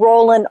is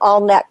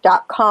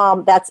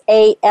rolandallnach.com. That's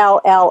ALLNACH.com,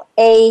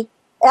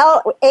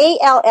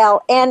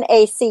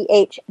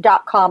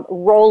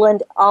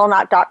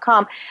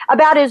 rolandallnach.com,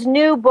 about his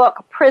new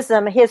book,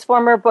 Prism. His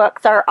former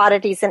books are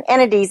Oddities and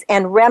Entities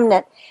and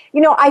Remnant.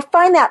 I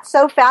find that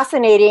so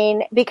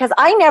fascinating, because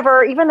I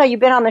never, even though you've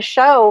been on the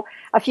show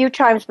a few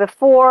times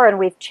before and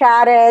we've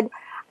chatted,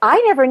 I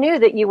never knew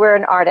that you were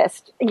an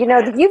artist.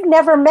 You've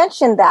never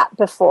mentioned that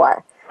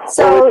before.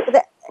 So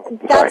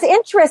that's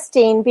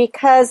interesting,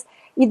 because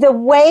the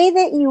way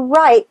that you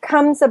write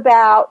comes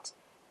about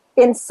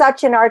in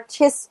such an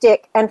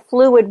artistic and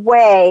fluid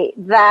way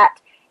that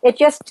it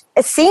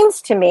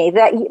seems to me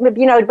that,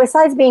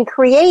 besides being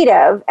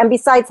creative and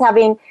besides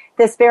having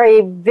this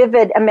very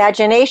vivid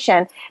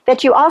imagination,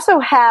 that you also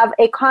have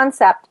a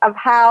concept of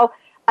how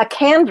a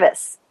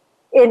canvas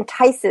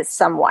entices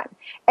someone.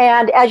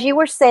 And as you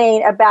were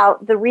saying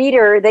about the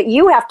reader, that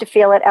you have to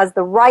feel it as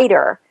the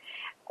writer,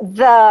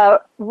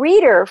 the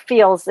reader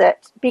feels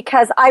it,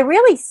 because I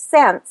really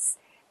sense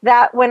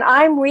that when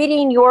I'm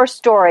reading your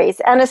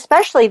stories, and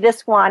especially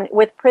this one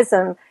with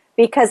Prism,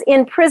 because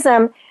in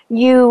Prism,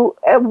 you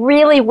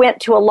really went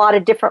to a lot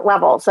of different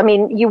levels. I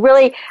mean,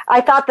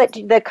 I thought that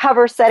the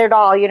cover said it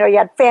all. You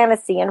had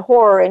fantasy and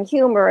horror and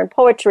humor and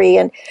poetry,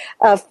 and,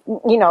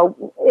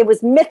 it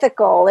was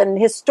mythical and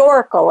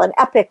historical and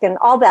epic and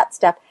all that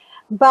stuff.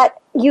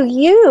 But you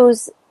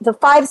use the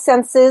 5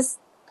 senses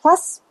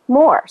plus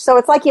more. So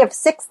it's like you have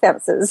 6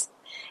 senses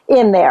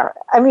in there.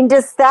 I mean,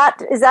 is that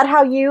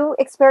how you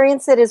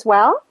experience it as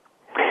well?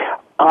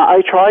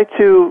 I try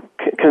to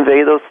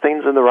convey those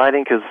things in the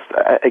writing, because,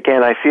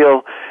 again, I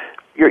feel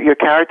your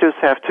characters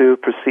have to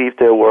perceive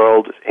their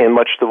world in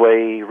much the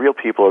way real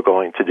people are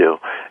going to do,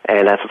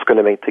 and that's what's going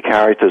to make the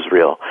characters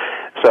real.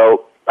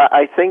 So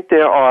I think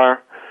there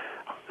are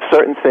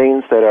certain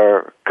things that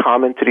are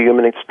common to the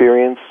human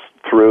experience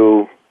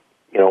through,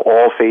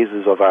 all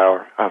phases of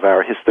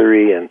our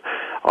history and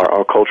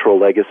our cultural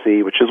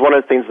legacy, which is one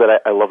of the things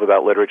that I love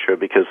about literature,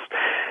 because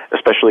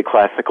especially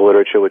classical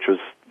literature, which was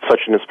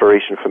such an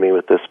inspiration for me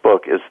with this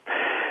book, is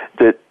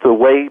the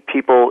way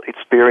people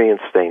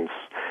experience things.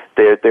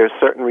 There are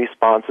certain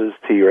responses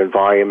to your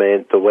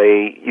environment, the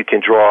way you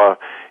can draw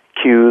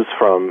cues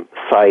from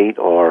sight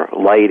or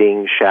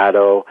lighting,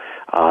 shadow,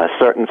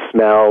 certain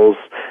smells,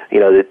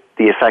 the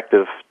effect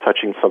of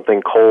touching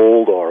something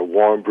cold or a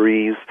warm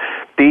breeze.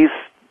 These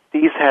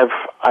have,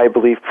 I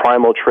believe,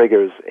 primal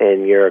triggers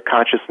in your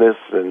consciousness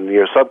and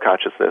your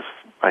subconsciousness,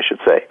 I should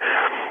say.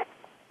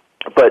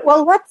 But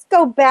well, let's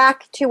go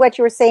back to what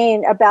you were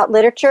saying about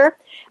literature,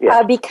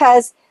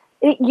 because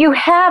you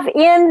have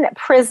in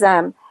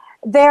Prism,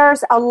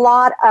 there's a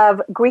lot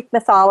of Greek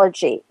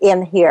mythology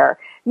in here.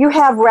 You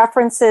have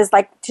references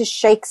like to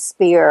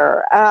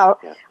Shakespeare.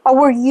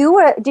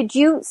 Did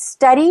you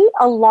study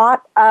a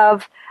lot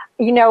of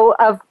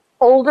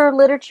older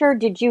literature?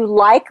 Did you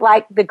like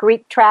the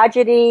Greek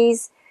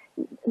tragedies?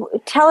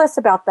 Tell us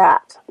about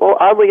that. Well,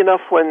 oddly enough,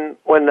 when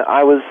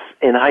I was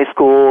in high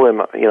school and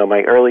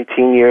my early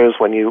teen years,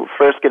 when you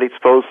first get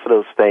exposed to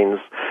those things,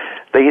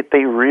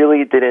 they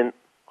really didn't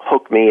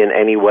hook me in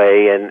any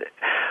way. And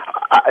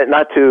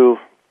not to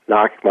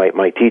knock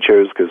my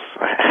teachers, because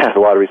I have a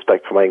lot of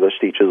respect for my English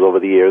teachers over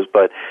the years,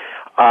 but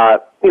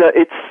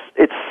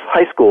it's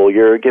high school.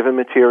 You're given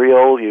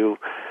material. You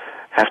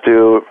have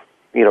to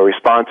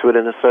respond to it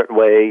in a certain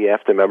way. You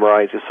have to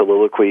memorize your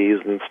soliloquies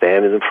and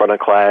stand in front of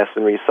class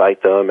and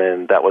recite them,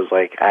 and that was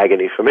like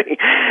agony for me.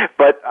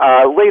 But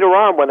later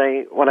on,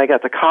 when I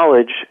got to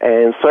college,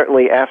 and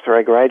certainly after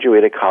I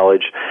graduated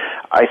college,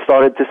 I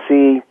started to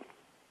see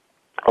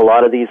a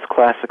lot of these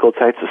classical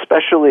types,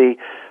 especially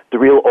the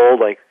real old,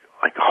 like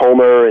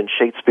Homer and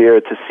Shakespeare,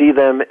 to see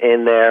them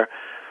in their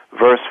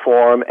verse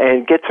form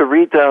and get to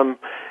read them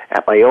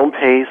at my own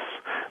pace,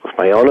 with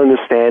my own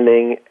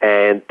understanding,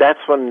 and that's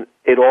when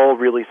it all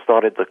really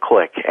started to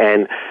click.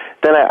 And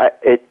then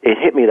it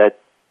hit me that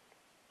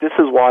this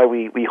is why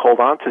we hold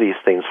on to these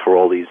things for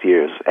all these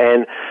years.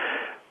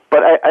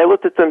 But I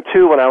looked at them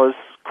too when I was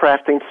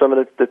crafting some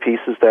of the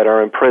pieces that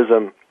are in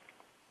Prism.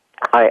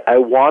 I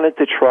wanted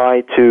to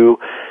try to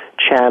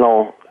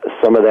channel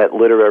some of that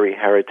literary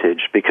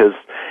heritage, because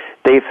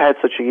they've had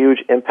such a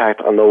huge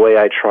impact on the way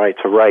I try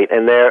to write.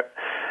 And there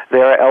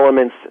are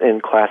elements in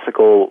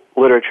classical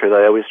literature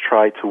that I always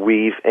try to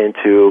weave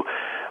into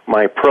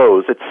my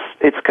prose.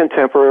 It's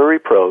contemporary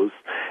prose,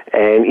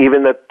 and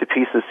even the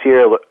pieces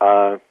here,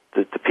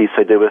 the piece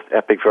I did with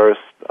epic verse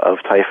of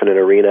Typhon and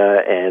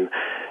Arena, and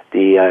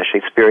the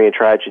Shakespearean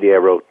tragedy I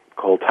wrote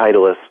called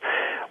Titulus,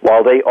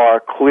 while they are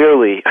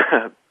clearly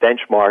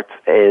benchmarked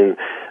in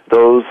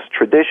those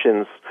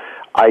traditions,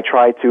 I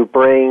try to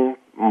bring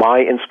my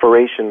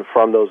inspiration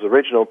from those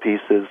original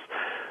pieces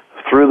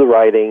through the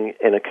writing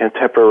in a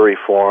contemporary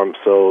form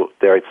so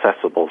they're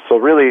accessible. So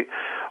really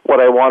what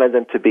I wanted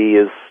them to be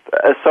is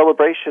a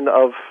celebration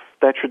of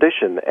that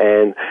tradition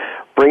and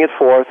bring it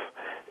forth.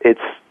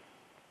 It's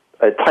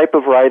a type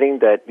of writing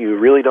that you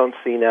really don't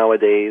see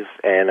nowadays,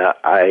 and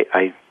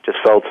I just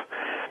felt,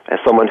 as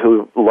someone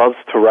who loves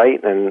to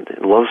write and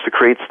loves to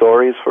create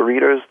stories for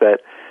readers,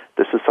 that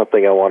this is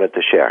something I wanted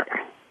to share.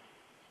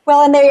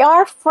 Well, and they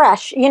are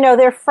fresh.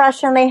 They're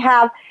fresh, and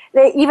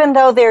even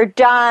though they're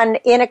done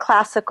in a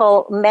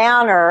classical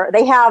manner,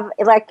 they have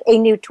like a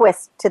new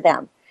twist to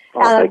them.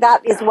 And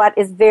that is what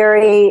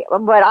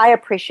I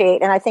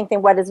appreciate, and I think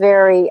what is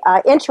very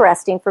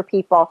interesting for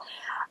people.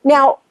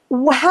 Now,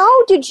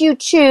 how did you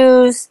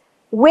choose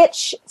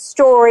which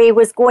story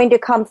was going to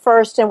come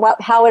first and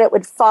how it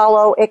would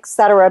follow,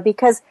 etc.?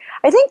 Because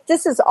I think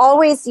this is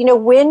always,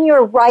 when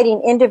you're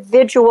writing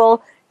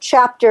individual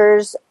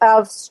chapters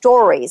of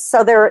stories,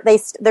 so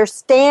they're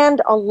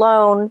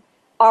stand-alone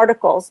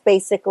articles,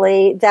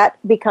 basically, that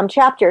become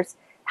chapters.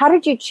 How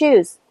did you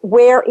choose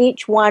where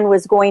each one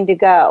was going to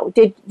go?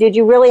 Did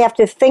you really have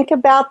to think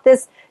about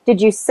this? Did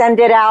you send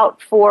it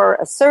out for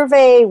a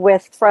survey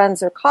with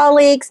friends or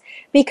colleagues?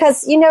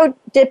 Because,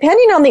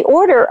 depending on the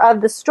order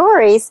of the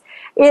stories,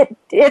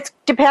 it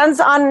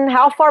depends on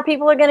how far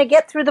people are going to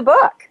get through the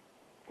book.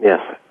 Yes,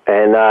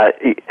 and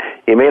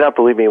you may not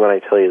believe me when I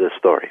tell you this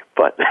story,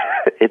 but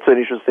it's an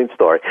interesting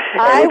story.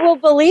 I will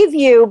believe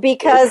you,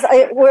 because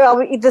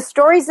the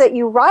stories that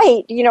you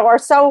write, are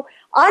so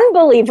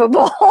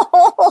unbelievable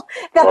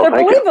that they're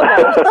believable.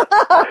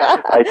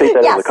 I think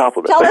that is a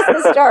compliment. Tell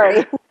us the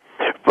story.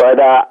 But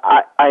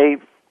I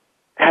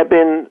have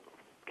been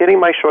getting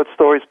my short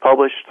stories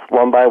published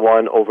one by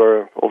one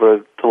over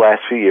the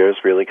last few years,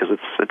 really, because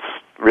it's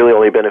really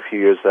only been a few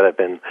years that I've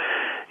been,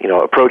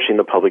 approaching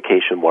the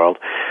publication world.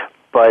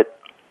 But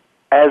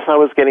as I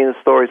was getting the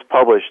stories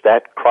published,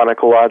 that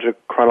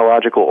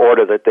chronological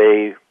order that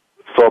they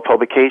saw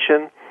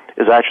publication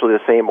is actually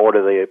the same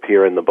order they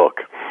appear in the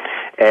book.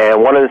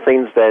 And one of the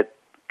things that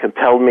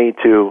compelled me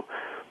to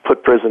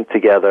put Prism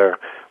together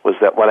was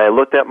that when I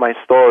looked at my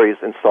stories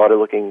and started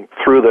looking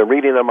through them,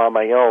 reading them on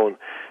my own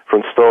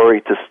from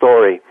story to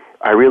story,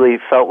 I really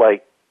felt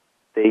like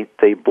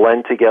they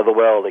blend together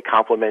well, they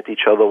complement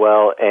each other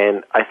well,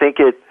 and I think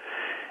it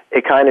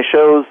kind of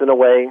shows in a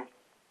way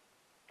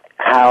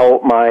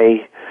how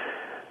my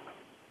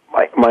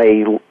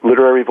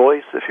literary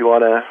voice, if you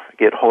want to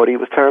get haughty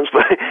with terms,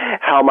 but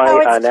how my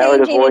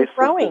narrative voice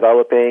was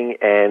developing,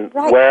 and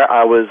where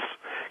I was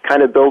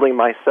kind of building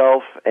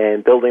myself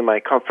and building my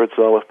comfort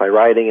zone with my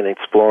writing and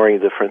exploring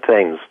different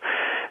things.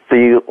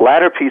 The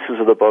latter pieces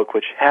of the book,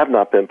 which have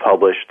not been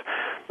published,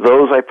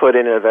 those I put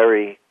in a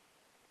very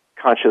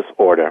conscious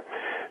order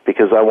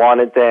because I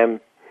wanted them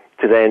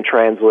to then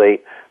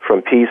translate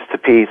from piece to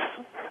piece.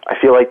 I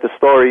feel like the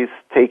stories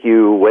take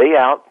you way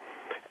out,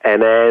 and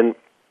then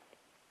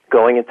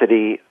going into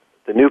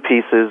the new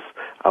pieces,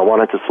 I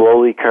wanted to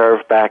slowly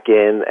curve back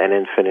in and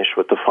then finish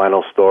with the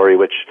final story,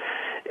 which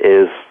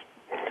is,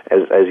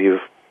 as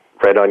you've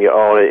read on your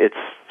own, it's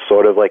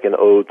sort of like an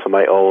ode to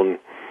my own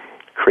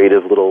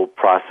creative little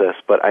process.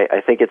 But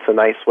I think it's a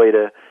nice way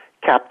to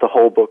cap the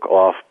whole book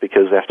off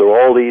because after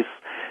all these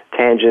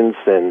tangents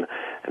and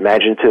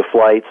imaginative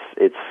flights,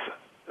 it's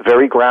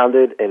very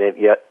grounded and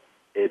yet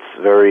it's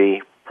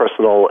very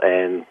personal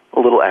and a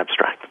little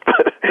abstract.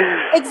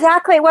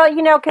 Exactly. Well,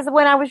 because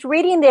when I was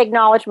reading the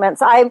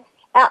acknowledgments,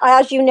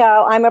 as you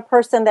know, I'm a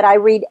person that I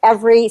read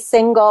every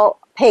single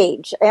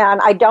page,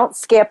 and I don't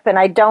skip, and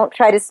I don't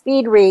try to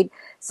speed read.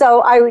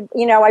 So I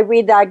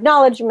read the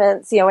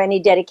acknowledgments, any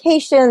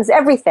dedications,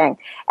 everything.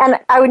 And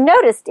I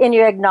noticed in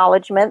your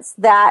acknowledgments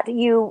that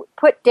you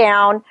put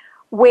down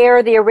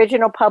where the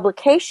original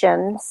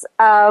publications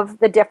of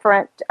the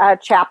different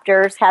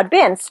chapters had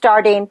been,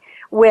 starting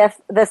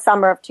with the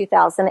summer of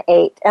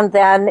 2008, and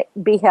then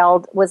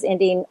Beheld was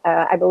ending,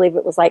 I believe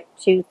it was like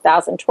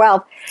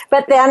 2012.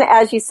 But then,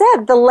 as you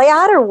said, the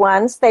latter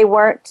ones, they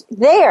weren't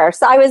there.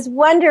 So I was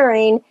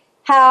wondering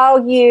how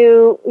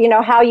you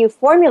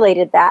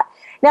formulated that.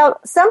 Now,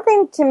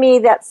 something to me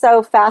that's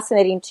so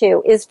fascinating,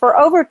 too, is for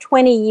over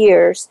 20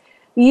 years,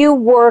 you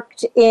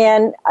worked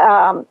in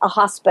a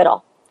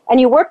hospital, and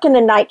you worked in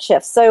the night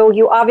shift. So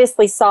you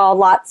obviously saw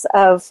lots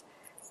of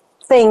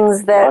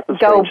things that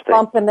go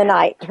bump in the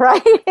night,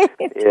 right?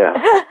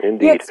 Yeah,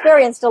 indeed. You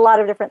experienced a lot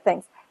of different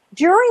things.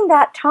 During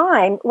that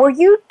time, were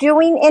you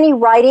doing any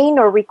writing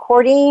or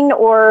recording,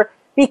 or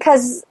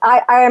because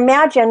I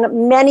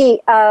imagine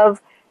many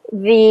of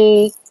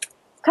the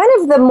kind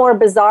of the more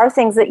bizarre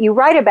things that you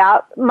write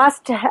about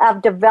must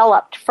have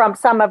developed from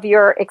some of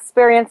your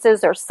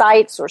experiences or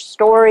sights or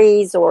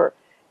stories or,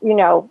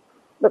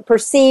 the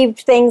perceived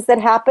things that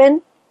happen?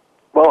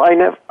 Well,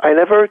 I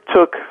never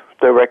took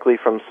directly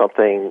from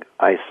something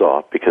I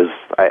saw because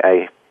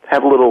I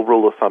have a little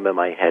rule of thumb in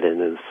my head,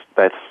 and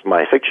that's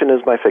my fiction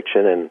is my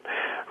fiction and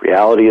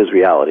reality is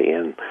reality,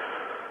 and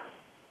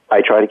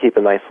I try to keep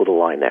a nice little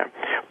line there.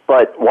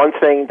 But one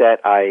thing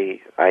that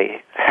I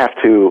have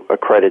to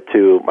accredit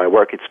to my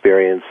work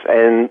experience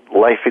and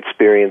life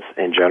experience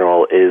in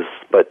general is,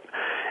 but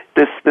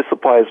this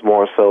applies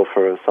more so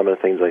for some of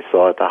the things I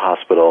saw at the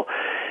hospital.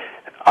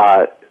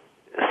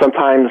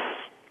 Sometimes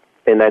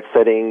in that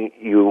setting,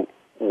 you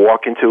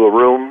walk into a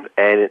room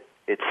and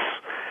it's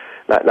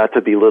not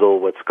to belittle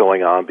what's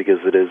going on because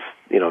it is,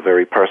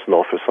 very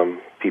personal for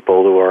some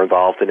people who are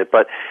involved in it,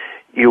 but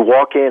you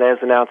walk in as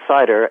an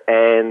outsider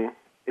and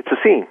it's a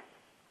scene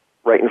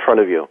right in front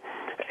of you.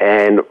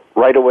 And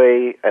right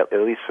away, at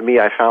least for me,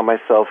 I found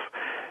myself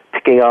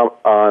picking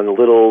up on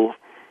little,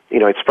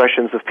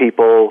 expressions of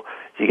people.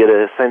 You get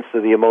a sense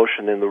of the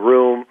emotion in the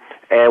room,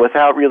 and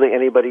without really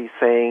anybody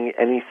saying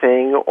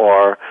anything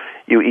or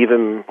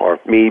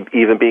me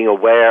even being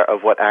aware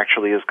of what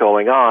actually is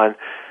going on,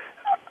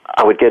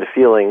 I would get a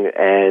feeling,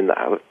 and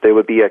there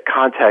would be a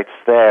context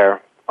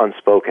there,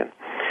 unspoken.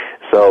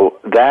 So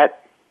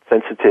that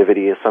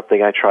sensitivity is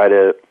something I try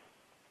to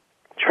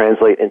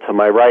translate into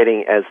my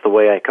writing as the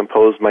way I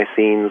compose my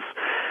scenes,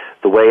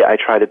 the way I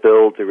try to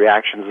build the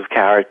reactions of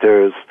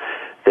characters,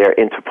 their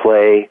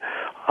interplay.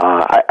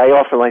 I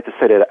often like to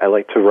say that I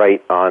like to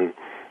write on,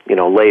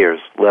 layers,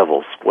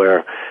 levels,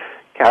 where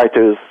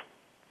characters,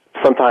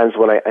 sometimes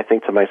when I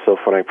think to myself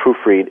when I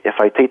proofread, if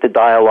I take the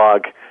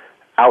dialogue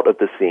out of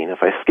the scene, if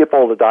I skip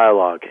all the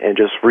dialogue and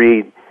just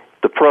read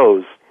the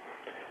prose,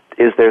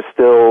 is there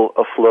still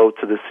a flow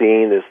to the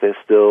scene? Is there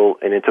still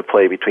an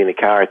interplay between the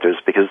characters?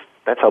 Because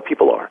that's how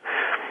people are.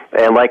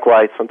 And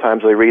likewise,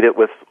 sometimes I read it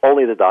with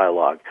only the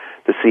dialogue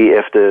to see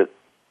if the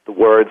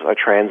words are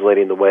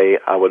translating the way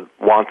I would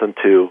want them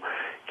to,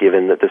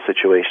 given the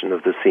situation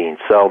of the scene.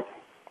 So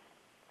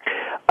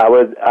I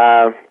would,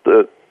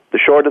 the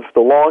short of the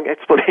long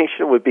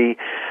explanation would be,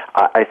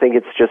 I think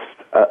it's just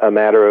a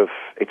matter of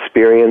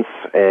experience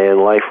and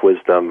life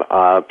wisdom.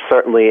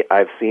 Certainly,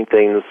 I've seen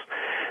things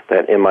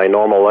that in my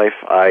normal life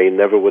I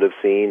never would have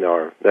seen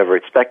or never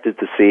expected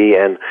to see,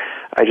 and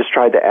I just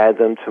tried to add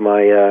them to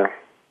my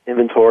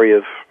inventory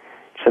of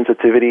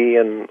sensitivity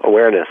and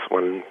awareness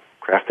when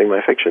crafting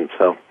my fiction.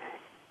 So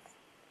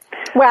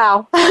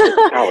Wow.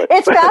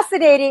 It's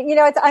fascinating. You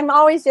know, I'm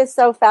always just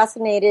so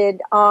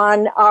fascinated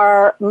on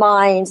our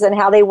minds and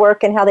how they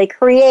work and how they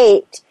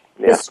create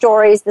the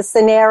stories, the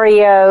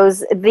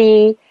scenarios,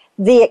 the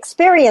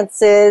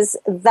experiences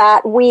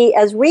that we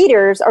as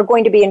readers are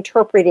going to be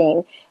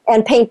interpreting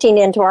and painting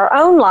into our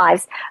own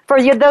lives. For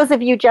you, those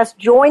of you just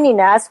joining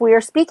us, we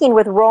are speaking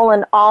with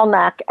Roland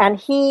Allnach, and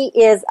he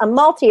is a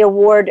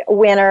multi-award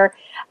winner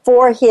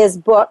for his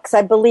books.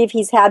 I believe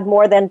he's had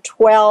more than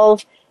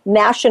 12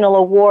 national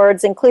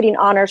awards, including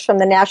honors from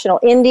the National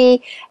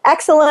Indie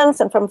Excellence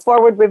and from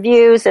ForeWord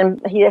Reviews,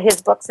 and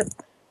his books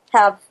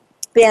have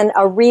been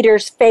a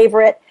reader's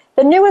favorite.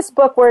 The newest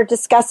book we're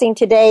discussing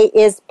today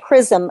is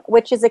Prism,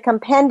 which is a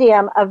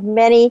compendium of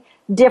many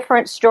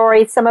different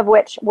stories, some of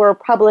which were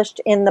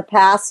published in the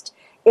past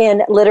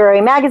in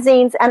literary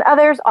magazines, and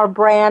others are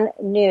brand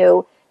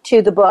new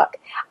to the book.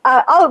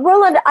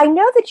 Roland, I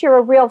know that you're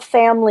a real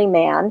family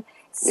man,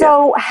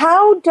 so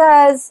how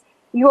does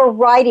your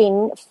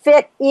writing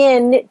fit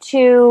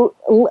into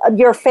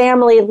your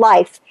family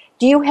life?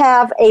 Do you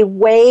have a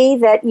way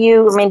that do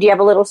you have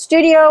a little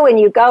studio and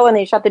you go and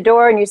then you shut the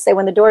door and you say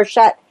when the door is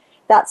shut,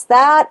 that's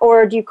that?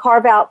 Or do you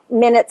carve out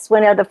minutes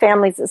when the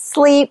family's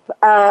asleep?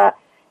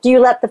 Do you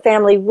let the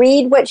family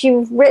read what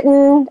you've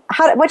written?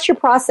 What's your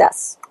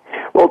process?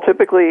 Well,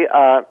 typically,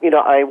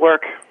 I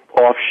work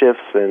off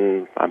shifts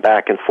and I'm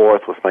back and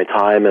forth with my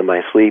time and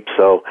my sleep.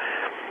 So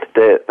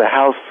the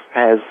house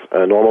has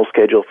a normal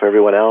schedule for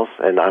everyone else,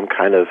 and I'm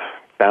kind of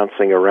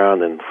bouncing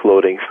around and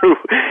floating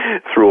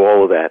through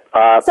all of that.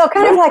 So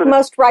kind of like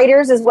most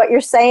writers is what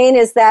you're saying,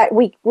 is that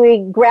we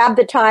grab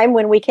the time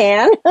when we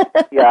can.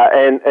 Yeah,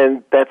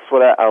 and that's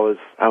what I was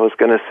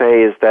going to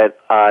say, is that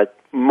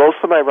most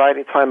of my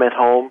writing time at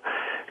home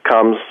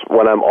comes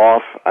when I'm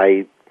off.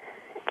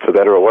 For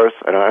better or worse,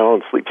 I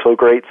don't sleep so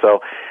great,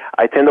 so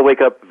I tend to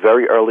wake up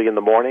very early in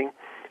the morning,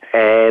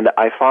 and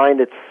I find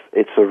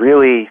it's a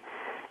really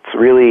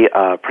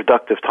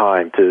productive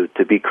time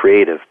to be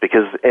creative,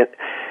 because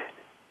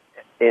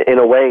in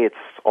a way, it's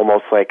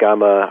almost like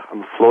I'm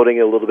floating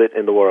a little bit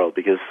in the world,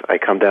 because I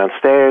come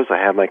downstairs, I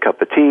have my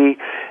cup of tea,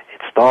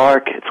 it's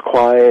dark, it's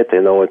quiet, there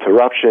are no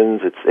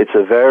interruptions. It's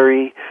a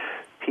very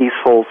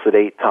peaceful,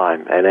 sedate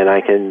time, and then I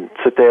can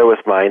sit there with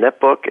my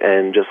netbook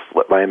and just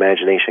let my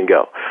imagination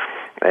go,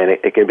 and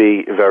it can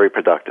be very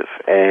productive.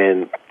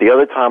 And the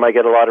other time I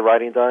get a lot of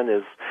writing done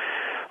is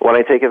when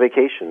I take a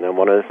vacation, and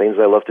one of the things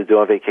I love to do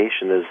on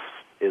vacation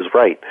is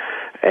write,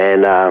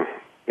 and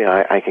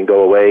I can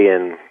go away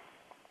and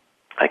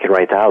I can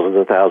write thousands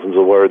and thousands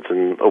of words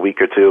in a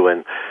week or two,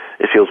 and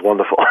it feels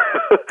wonderful.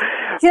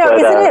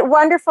 Isn't it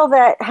wonderful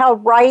that how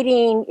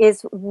writing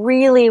is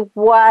really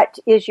what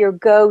is your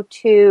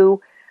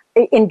go-to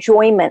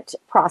enjoyment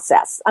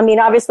process? I mean,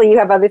 obviously you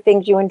have other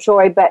things you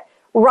enjoy, but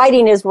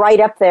writing is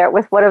right up there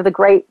with one of the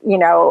great,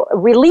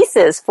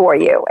 releases for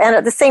you. And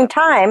at the same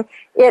time,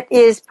 it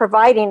is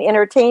providing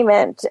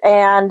entertainment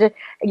and,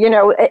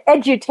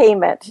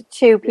 edutainment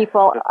to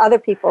people, other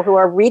people who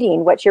are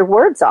reading what your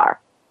words are.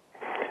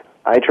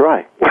 I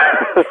try.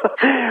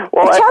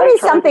 Tell me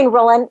something,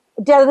 Roland.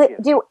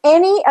 Do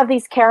any of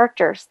these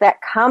characters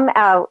that come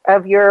out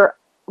of your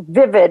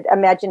vivid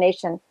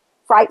imagination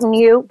frighten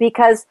you?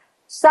 Because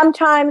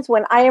sometimes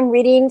when I am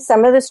reading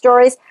some of the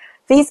stories,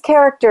 these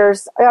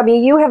characters,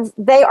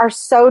 they are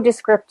so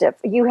descriptive.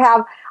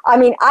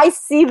 I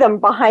see them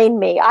behind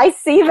me. I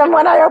see them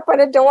when I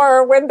open a door or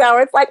a window.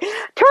 It's like, turn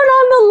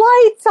on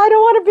the lights. I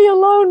don't want to be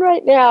alone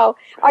right now.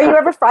 Are you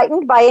ever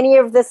frightened by any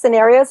of the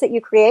scenarios that you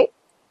create?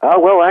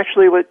 Well,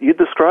 actually, what you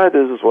described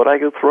is what I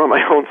go through on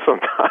my own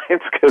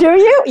sometimes. Do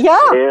you?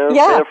 Yeah.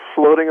 They're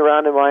floating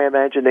around in my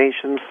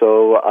imagination,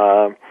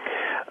 so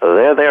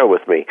they're there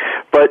with me.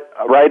 But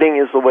writing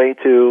is the way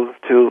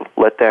to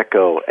let that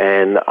go.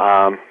 And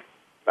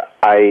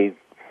I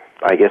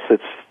guess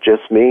it's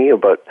just me,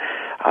 but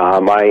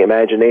my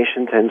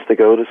imagination tends to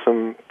go to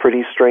some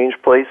pretty strange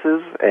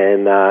places,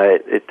 and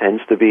it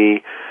tends to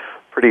be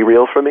pretty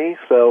real for me.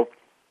 So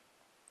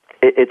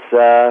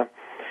it's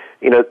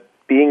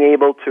being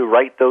able to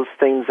write those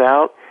things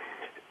out,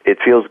 it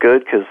feels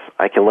good because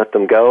I can let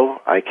them go.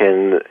 I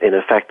can, in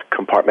effect,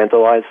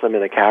 compartmentalize them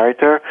in a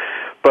character.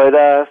 But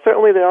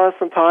certainly there are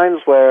some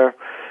times where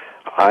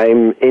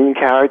I'm in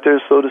character,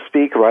 so to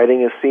speak,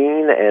 writing a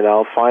scene, and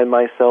I'll find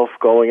myself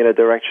going in a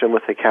direction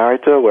with a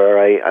character where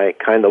I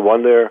kind of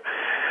wonder,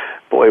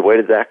 boy, where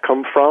did that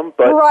come from?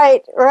 But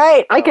right.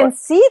 I can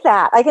see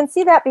that.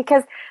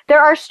 Because there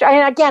are,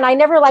 and again, I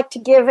never like to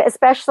give,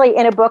 especially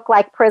in a book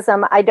like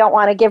Prism, I don't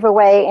want to give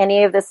away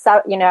any of the,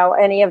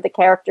 any of the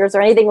characters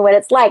or anything what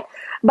it's like.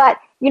 But,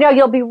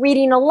 you'll be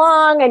reading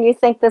along and you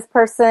think this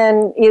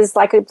person is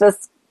like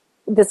this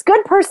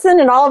good person,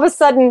 and all of a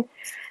sudden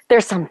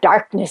there's some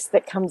darkness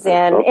that comes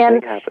in.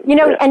 And,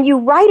 and you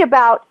write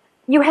about,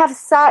 you have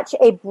such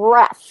a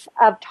breadth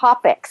of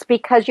topics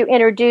because you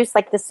introduce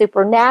like the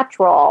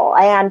supernatural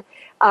and,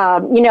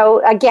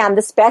 again,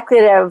 the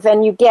speculative,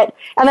 and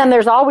then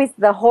there's always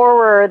the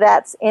horror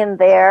that's in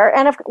there,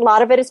 and a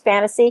lot of it is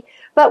fantasy.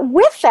 But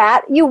with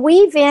that, you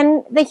weave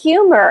in the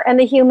humor and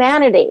the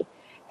humanity.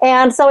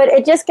 And so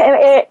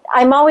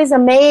I'm always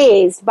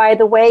amazed by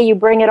the way you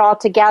bring it all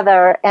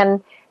together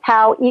and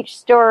how each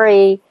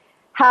story,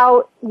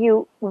 how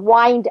you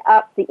wind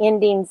up the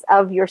endings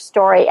of your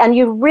story. And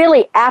you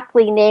really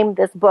aptly named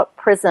this book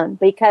Prism,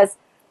 because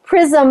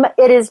Prism,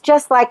 it is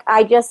just like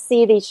I just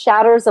see these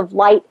shadows of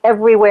light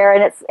everywhere.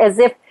 And it's as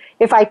if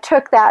I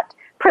took that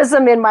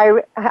prism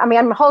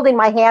I'm holding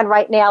my hand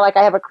right now like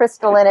I have a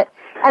crystal in it.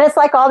 And it's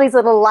like all these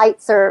little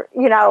lights are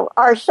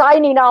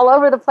shining all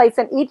over the place.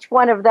 And each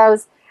one of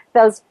those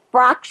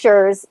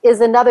fractures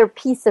is another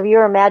piece of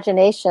your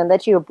imagination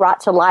that you have brought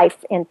to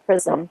life in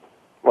Prism.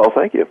 Well,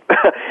 thank you.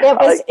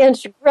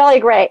 It's really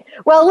great.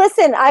 Well,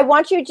 listen, I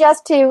want you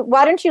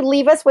why don't you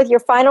leave us with your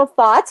final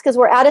thoughts, because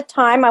we're out of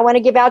time. I want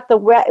to give out the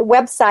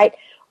website,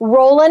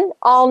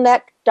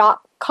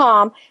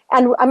 RolandAllnach.com,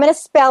 and I'm going to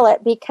spell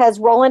it because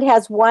Roland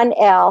has one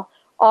L,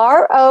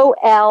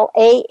 ROLAND,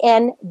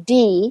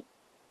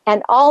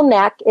 and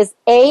Allnach is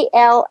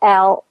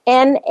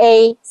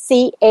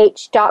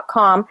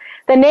ALLNACH.com.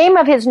 The name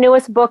of his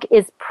newest book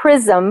is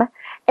Prism,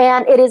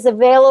 and it is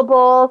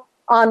available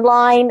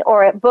online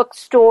or at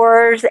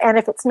bookstores, and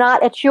if it's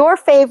not at your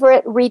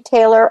favorite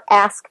retailer,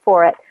 ask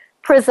for it.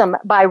 Prism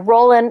by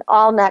Roland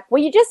Allnach. Will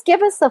you just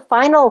give us a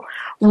final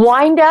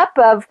wind-up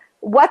of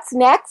what's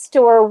next,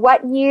 or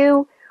what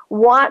you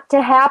want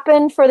to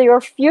happen for your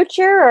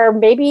future, or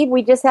maybe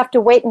we just have to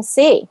wait and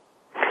see?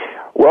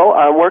 Well,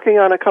 I'm working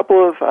on a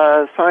couple of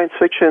science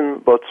fiction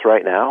books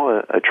right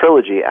now, a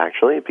trilogy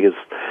actually, because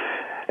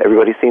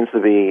everybody seems to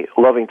be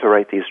loving to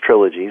write these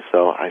trilogies,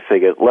 so I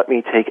figured let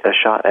me take a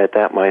shot at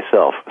that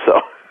myself.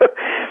 So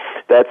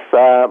that's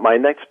my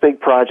next big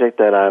project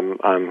that I'm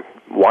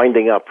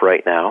winding up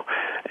right now.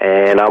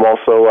 And I'm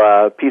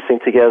also piecing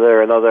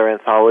together another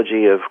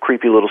anthology of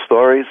creepy little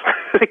stories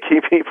to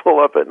keep people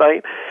up at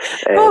night.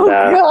 And,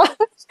 gosh.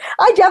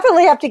 I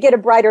definitely have to get a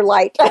brighter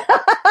light. Yes.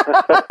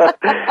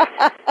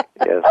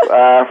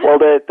 Well,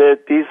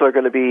 these are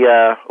going to be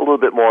a little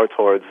bit more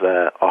towards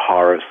a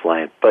horror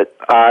slant. But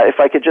if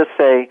I could just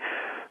say,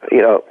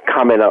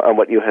 comment on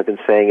what you have been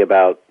saying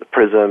about the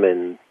Prism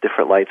and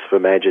different lights of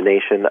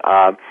imagination.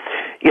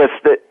 Yes,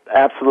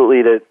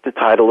 absolutely. The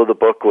title of the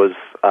book was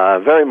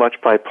very much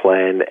by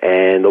plan,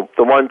 and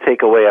the one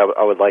takeaway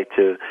I would like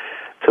to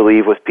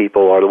leave with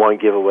people, or the one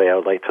giveaway I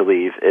would like to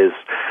leave, is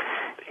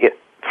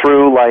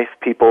through life,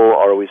 people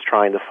are always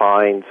trying to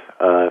find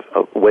a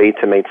way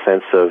to make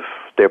sense of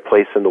their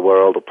place in the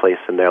world, a place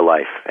in their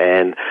life,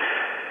 and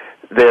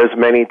there's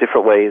many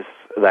different ways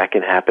that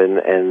can happen,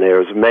 and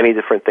there's many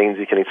different things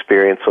you can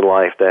experience in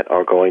life that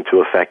are going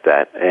to affect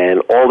that.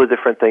 And all the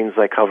different things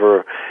I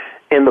cover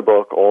in the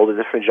book, all the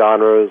different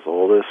genres,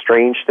 all the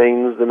strange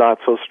things, the not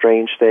so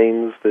strange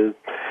things, the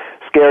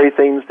scary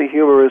things, the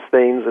humorous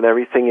things, and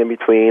everything in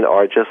between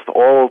are just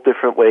all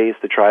different ways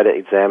to try to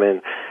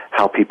examine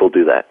how people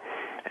do that.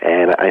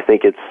 And I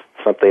think it's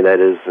something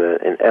that is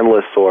an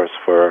endless source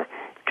for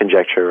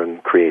conjecture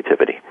and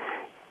creativity.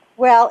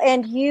 Well,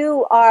 and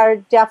you are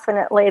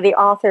definitely the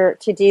author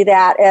to do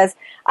that. As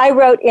I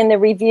wrote in the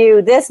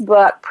review, this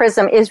book,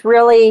 Prism, is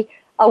really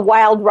a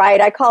wild ride.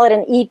 I call it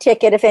an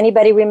e-ticket, if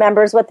anybody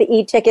remembers what the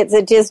e-tickets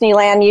at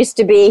Disneyland used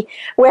to be,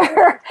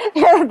 where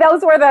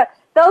those were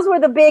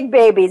the big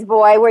babies,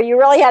 boy, where you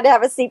really had to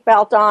have a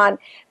seatbelt on.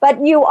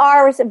 But you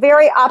are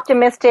very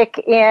optimistic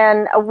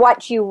in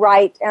what you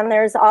write, and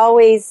there's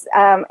always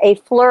a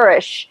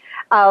flourish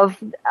of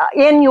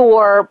in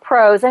your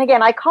prose. And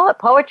again, I call it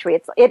poetry.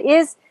 It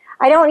is.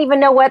 I don't even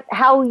know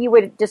how you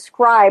would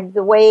describe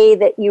the way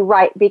that you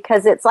write,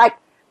 because it's like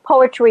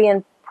poetry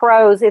and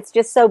prose. It's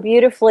just so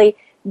beautifully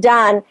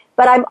done.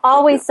 But I'm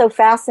always so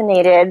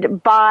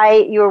fascinated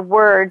by your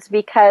words,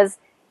 because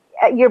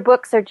your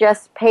books are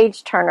just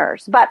page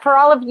turners. But for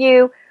all of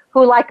you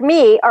who, like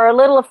me, are a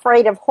little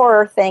afraid of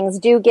horror things,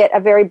 do get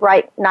a very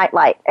bright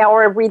nightlight,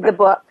 or read the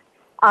book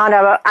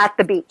at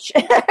the beach.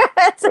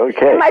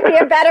 Okay. It might be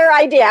a better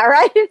idea,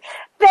 right?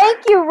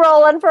 Thank you,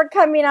 Roland, for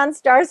coming on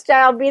Star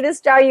Style. Be the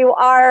star you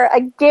are.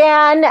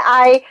 Again,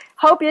 I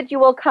hope that you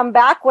will come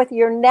back with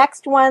your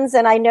next ones,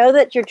 and I know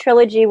that your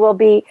trilogy will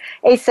be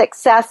a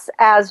success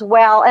as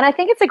well. And I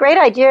think it's a great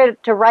idea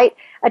to write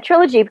a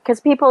trilogy, because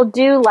people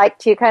do like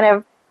to kind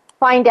of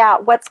find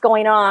out what's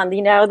going on.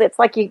 That's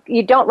like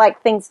you don't like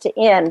things to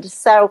end.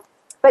 So,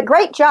 but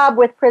great job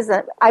with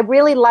Prism. I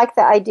really like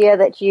the idea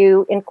that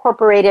you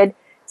incorporated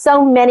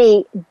so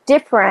many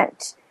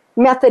different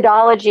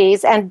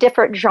methodologies and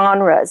different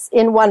genres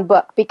in one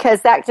book,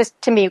 because that just,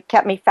 to me,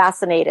 kept me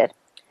fascinated.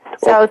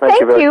 So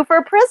thank you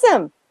for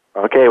Prism.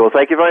 Okay, well,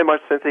 thank you very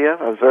much, Cynthia.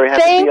 I was very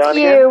happy to be on Thank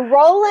again. you.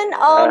 Roland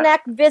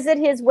Allnach, visit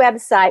his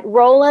website,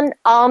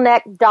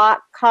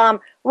 RolandAllnach.com.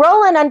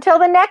 Roland, until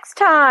the next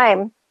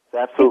time.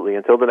 Absolutely.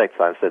 Until the next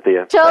time,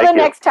 Cynthia. Until the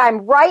next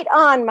time. Right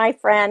on, my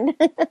friend.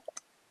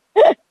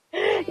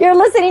 You're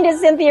listening to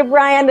Cynthia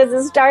Brian. This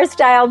is Star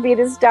Style. Be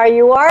the star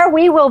you are.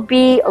 We will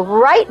be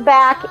right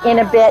back in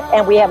a bit,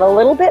 and we have a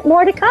little bit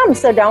more to come,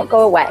 so don't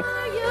go away.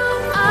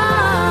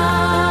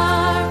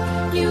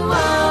 You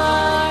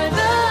are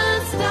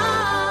the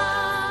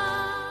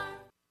star.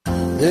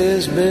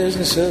 This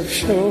business of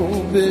show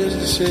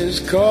business is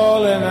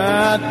calling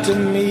out to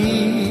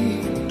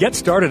me. Get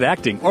started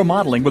acting or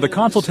modeling with a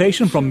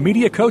consultation from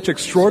media coach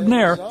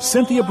extraordinaire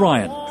Cynthia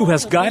Brian, who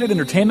has guided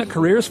entertainment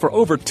careers for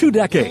over 2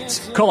 decades.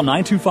 Call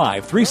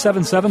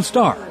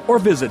 925-377-STAR or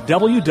visit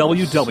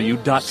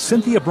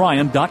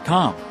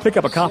www.cynthiabrian.com. Pick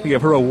up a copy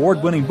of her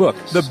award-winning book,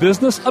 The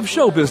Business of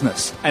Show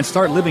Business, and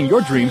start living your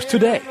dreams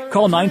today.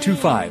 Call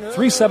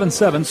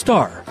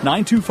 925-377-STAR.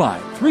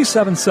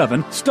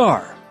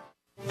 925-377-STAR.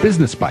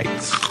 Business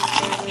Bites.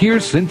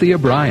 Here's Cynthia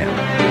Brian.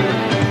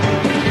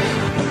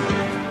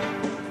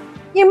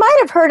 You might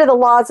have heard of the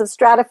laws of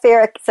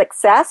stratospheric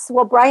success.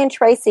 Well, Brian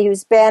Tracy,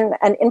 who's been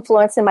an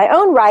influence in my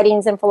own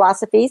writings and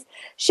philosophies,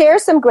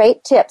 shares some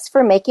great tips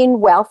for making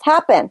wealth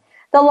happen.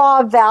 The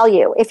law of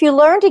value. If you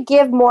learn to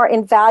give more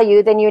in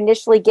value than you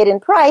initially get in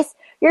price,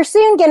 you're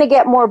soon going to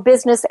get more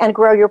business and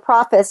grow your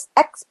profits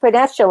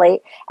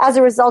exponentially as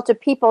a result of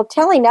people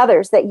telling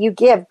others that you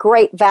give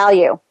great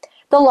value.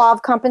 The law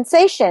of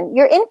compensation.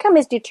 Your income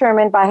is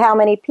determined by how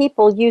many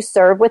people you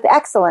serve with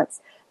excellence.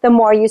 The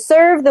more you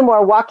serve, the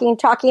more walking,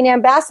 talking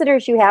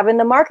ambassadors you have in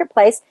the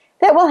marketplace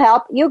that will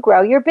help you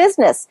grow your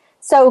business.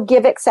 So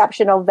give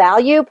exceptional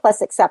value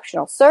plus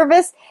exceptional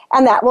service,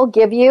 and that will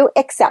give you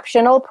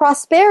exceptional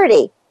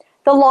prosperity.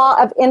 The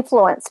law of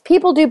influence.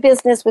 People do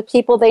business with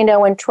people they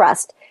know and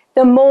trust.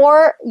 The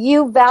more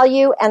you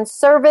value and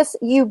service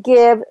you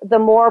give, the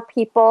more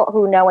people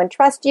who know and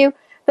trust you,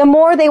 the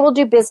more they will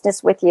do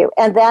business with you,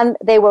 and then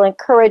they will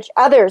encourage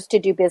others to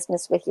do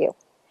business with you.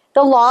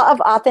 The law of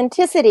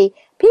authenticity.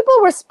 People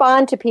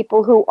respond to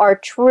people who are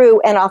true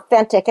and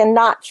authentic and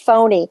not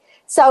phony.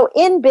 So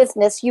in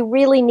business, you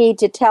really need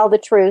to tell the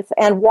truth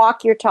and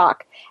walk your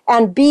talk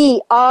and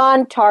be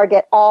on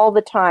target all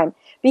the time,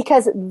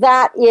 because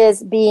that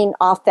is being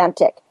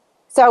authentic.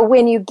 So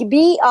when you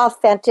be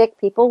authentic,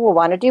 people will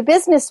want to do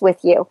business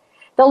with you.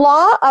 The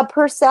law of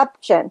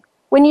perception.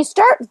 When you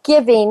start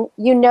giving,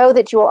 you know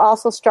that you will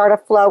also start a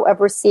flow of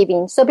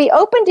receiving. So be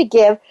open to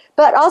give,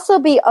 but also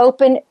be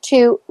open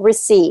to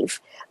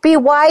receive. Be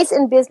wise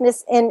in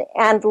business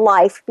and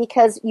life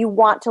because you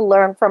want to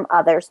learn from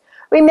others.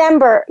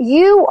 Remember,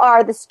 you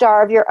are the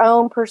star of your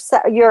own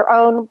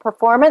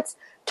performance.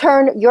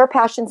 Turn your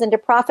passions into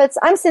profits.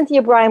 I'm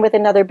Cynthia Brian with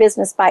another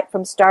Business Bite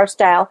from Star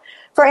Style.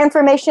 For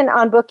information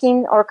on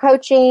booking or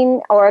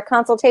coaching or a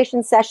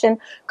consultation session,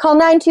 call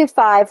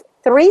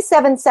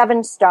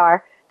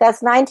 925-377-STAR.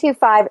 That's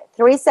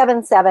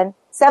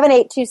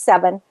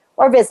 925-377-7827,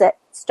 or visit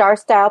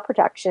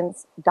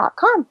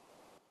starstyleproductions.com.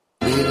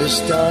 Be the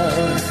star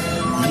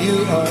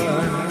you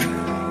are.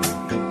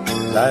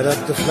 Light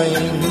up the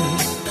flame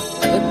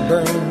that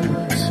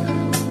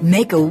burns.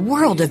 Make a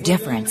world of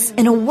difference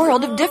in a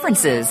world of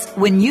differences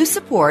when you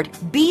support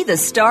Be the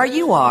Star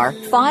You Are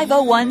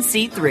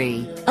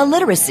 501c3, a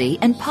literacy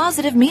and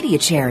positive media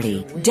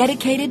charity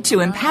dedicated to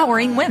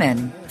empowering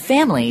women,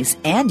 families,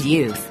 and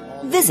youth.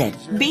 Visit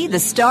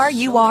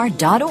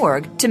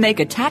BeTheStarYouAre.org to make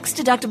a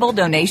tax-deductible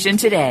donation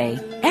today.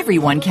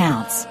 Everyone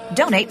counts.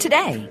 Donate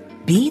today.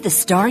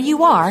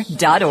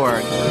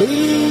 BeTheStarYouAre.org.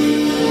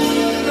 Be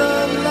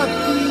the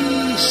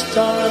lucky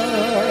star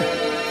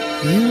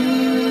you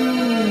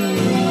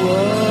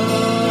are.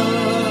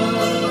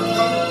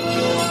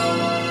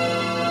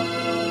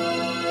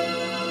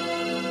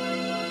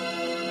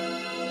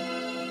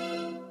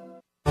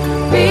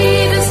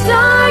 Be the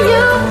star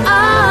you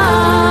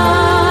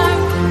are.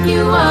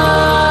 You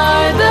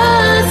are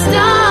the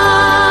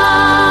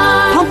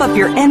star. Pump up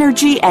your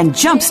energy and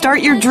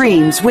jumpstart your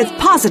dreams with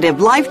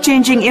positive,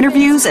 life-changing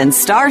interviews and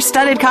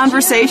star-studded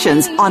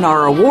conversations on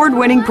our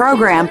award-winning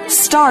program,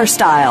 Star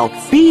Style,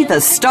 Be the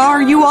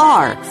Star You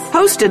Are,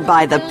 hosted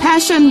by the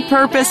passion,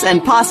 purpose,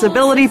 and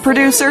possibility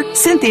producer,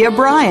 Cynthia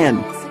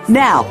Brian.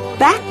 Now,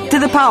 back to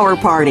the Power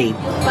Party.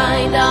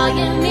 Find all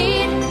you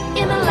need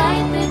in a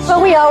light that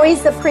Well, we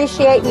always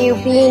appreciate you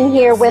being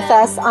here with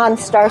us on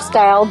Star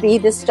Style, Be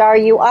the Star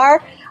You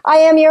Are. I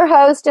am your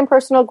host and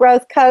personal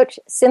growth coach,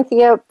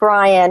 Cynthia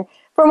Brian.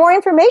 For more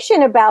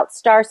information about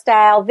Star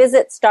Style,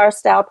 visit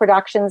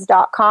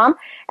starstyleproductions.com.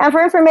 And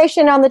for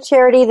information on the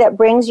charity that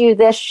brings you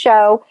this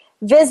show,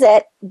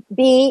 visit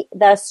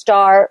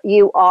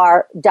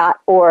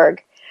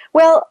BeTheStarYouAre.org.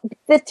 Well,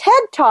 the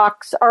TED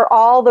Talks are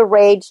all the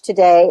rage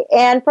today,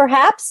 and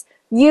perhaps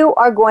you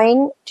are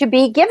going to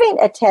be giving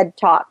a TED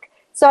Talk.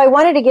 So I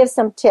wanted to give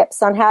some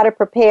tips on how to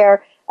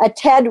prepare a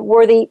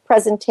TED-worthy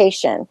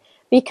presentation,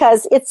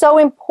 because it's so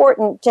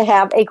important to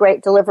have a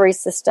great delivery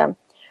system.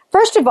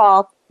 First of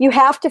all, you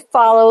have to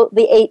follow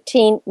the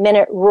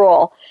 18-minute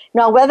rule.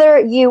 Now, whether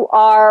you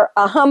are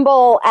a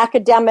humble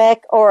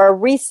academic or a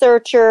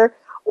researcher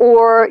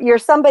or you're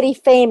somebody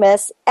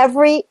famous,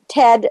 every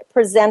TED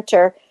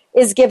presenter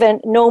is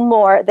given no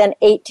more than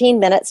 18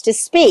 minutes to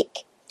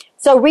speak.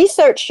 So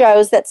research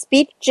shows that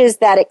speeches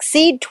that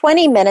exceed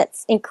 20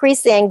 minutes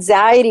increase the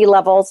anxiety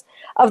levels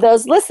of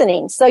those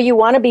listening. So you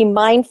want to be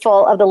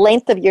mindful of the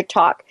length of your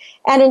talk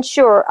and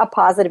ensure a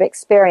positive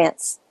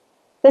experience.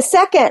 The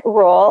second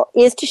rule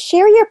is to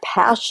share your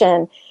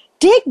passion.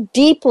 dig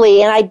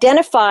deeply and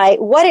identify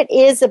what it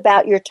is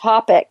about your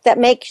topic that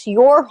makes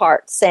your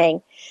heart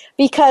sing.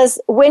 Because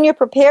when you're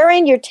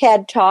preparing your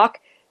TED Talk,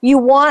 you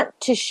want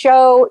to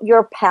show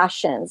your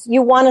passions.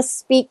 You want to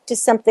speak to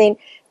something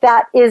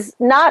that is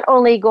not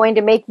only going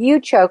to make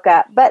you choke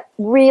up, but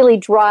really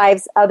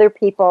drives other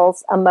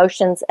people's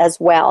emotions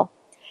as well.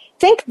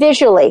 Think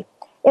visually.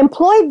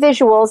 Employ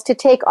visuals to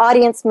take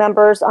audience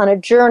members on a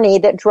journey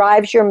that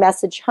drives your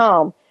message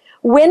home.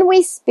 When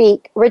we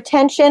speak,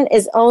 retention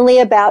is only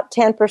about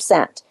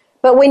 10%,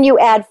 but when you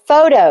add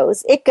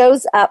photos, it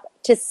goes up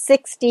to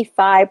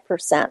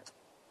 65%.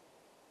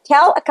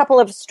 Tell a couple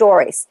of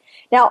stories.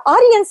 Now,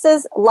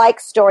 audiences like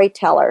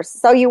storytellers,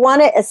 so you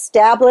want to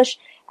establish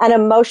an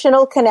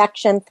emotional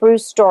connection through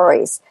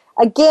stories.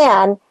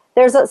 Again,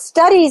 there's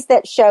studies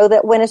that show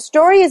that when a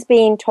story is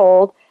being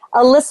told,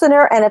 a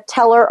listener and a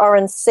teller are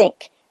in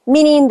sync,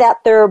 meaning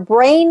that their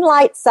brain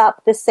lights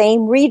up the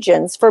same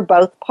regions for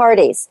both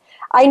parties.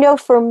 I know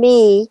for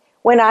me,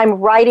 when I'm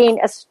writing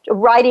a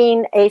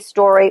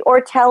story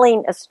or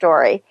telling a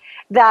story,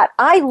 that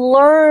I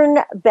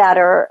learn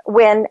better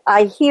when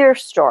I hear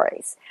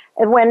stories.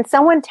 And when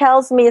someone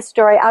tells me a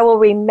story, I will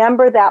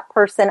remember that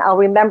person, I'll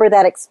remember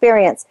that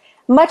experience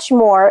much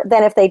more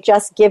than if they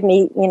just give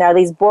me,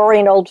 these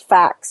boring old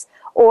facts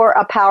or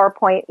a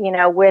PowerPoint,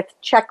 with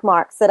check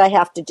marks that I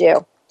have to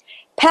do.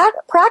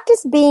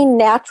 Practice being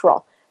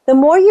natural. The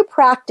more you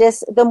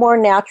practice, the more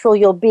natural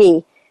you'll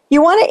be.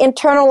 You want to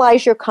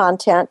internalize your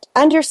content,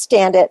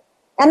 understand it,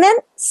 and then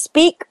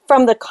speak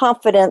from the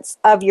confidence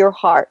of your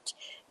heart.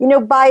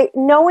 By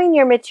knowing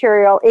your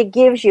material, it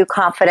gives you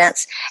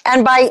confidence.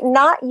 And by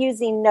not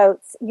using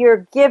notes,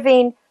 you're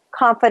giving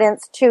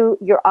confidence to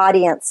your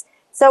audience.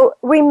 So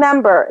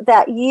remember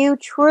that you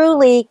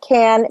truly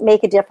can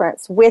make a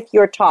difference with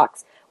your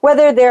talks,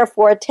 whether they're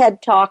for a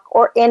TED Talk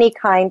or any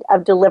kind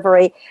of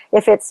delivery.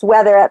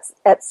 Whether it's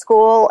at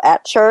school,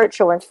 at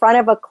church, or in front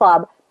of a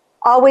club,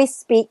 always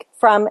speak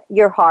from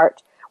your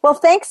heart. Well,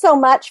 thanks so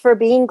much for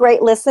being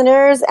great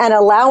listeners and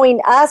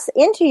allowing us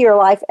into your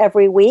life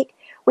every week.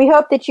 We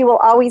hope that you will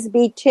always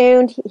be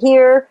tuned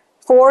here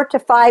 4 to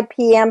 5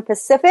 p.m.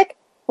 Pacific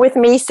with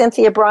me,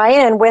 Cynthia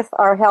Brian, and with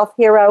our health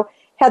hero,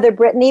 Heather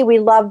Brittany. We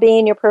love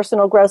being your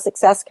personal growth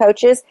success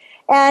coaches,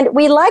 and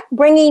we like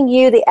bringing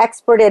you the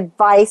expert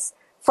advice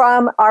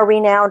from our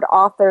renowned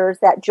authors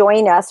that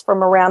join us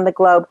from around the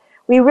globe.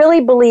 We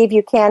really believe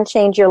you can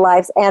change your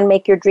lives and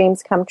make your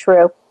dreams come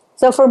true.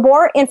 So for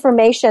more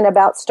information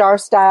about Star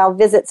Style,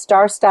 visit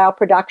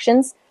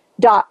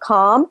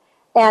starstyleproductions.com.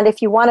 And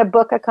if you want to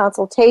book a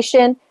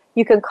consultation,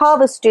 you can call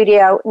the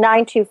studio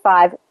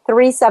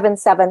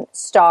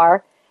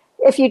 925-377-STAR.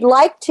 If you'd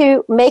like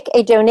to make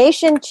a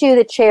donation to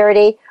the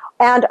charity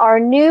and our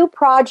new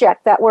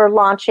project that we're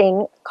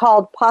launching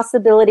called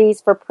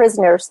Possibilities for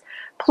Prisoners,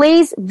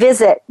 please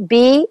visit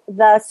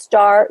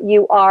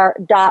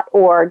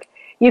BeTheStarYouAre.org.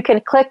 You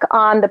can click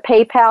on the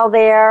PayPal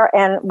there,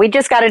 and we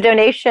just got a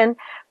donation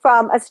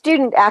from a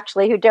student,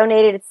 actually, who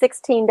donated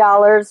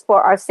 $16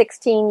 for our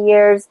 16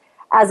 years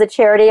as a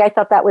charity. I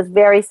thought that was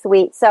very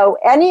sweet. So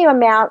any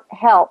amount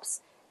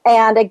helps.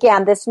 And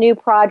again, this new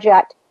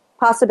project,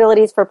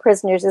 Possibilities for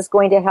Prisoners, is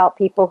going to help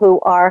people who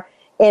are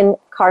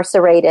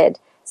incarcerated.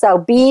 So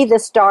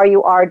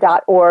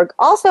BeTheStarYouAre.org.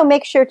 Also,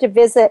 make sure to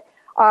visit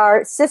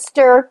our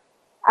sister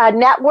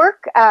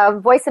network,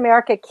 Voice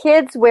America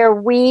Kids, where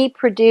we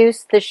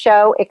produce the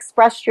show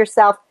Express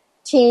Yourself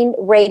Teen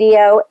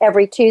Radio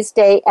every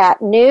Tuesday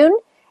at noon.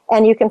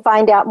 And you can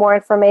find out more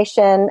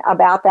information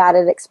about that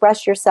at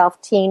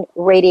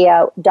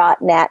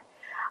expressyourselfteenradio.net.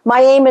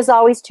 My aim is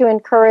always to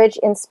encourage,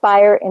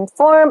 inspire,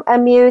 inform,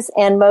 amuse,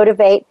 and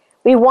motivate.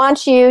 We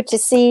want you to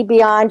see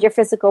beyond your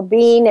physical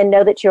being and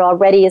know that you're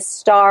already a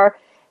star.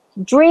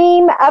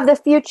 Dream of the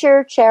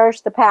future,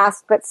 cherish the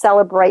past, but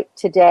celebrate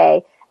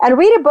today. And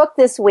read a book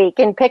this week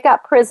and pick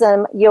up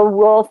Prism. You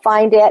will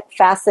find it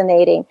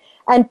fascinating.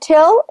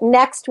 Until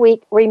next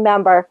week,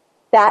 remember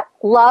that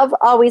love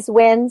always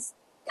wins,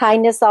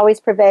 kindness always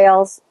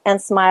prevails,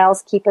 and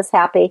smiles keep us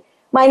happy.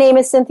 My name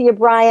is Cynthia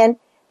Brian.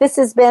 This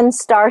has been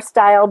Star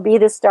Style, Be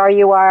the Star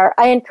You Are.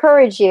 I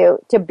encourage you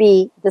to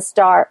be the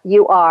star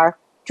you are.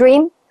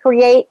 Dream,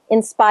 create,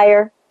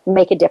 inspire,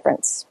 make a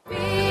difference. Be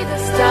the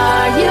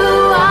star you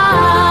are.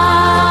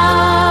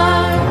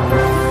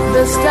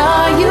 The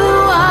star you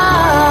are.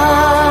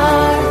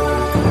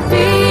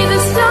 Be the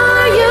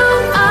star you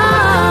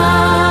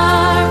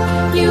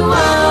are. You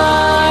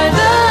are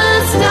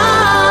the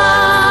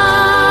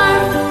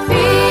star.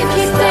 Be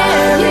the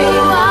star you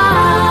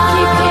are.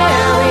 Keep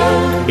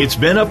caring. It's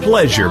been a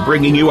pleasure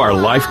bringing you our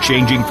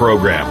life-changing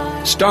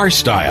program, Star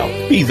Style,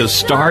 Be the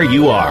Star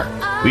You Are.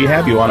 We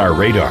have you on our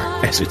radar,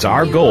 as it's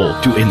our goal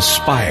to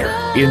inspire,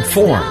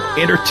 inform,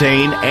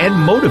 entertain, and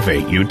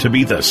motivate you to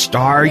be the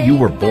star you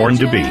were born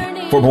to be.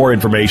 For more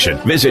information,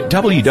 visit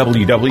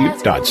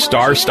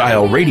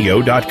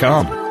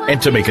www.starstyleradio.com.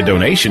 And to make a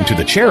donation to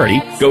the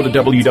charity, go to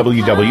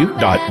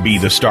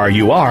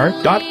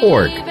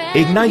www.BeTheStarYouAre.org.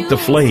 Ignite the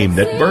flame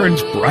that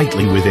burns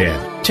brightly within.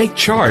 Take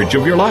charge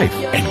of your life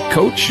and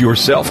coach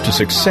yourself to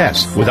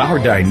success with our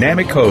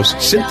dynamic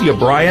hosts Cynthia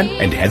Brian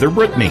and Heather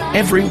Brittany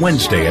every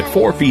Wednesday at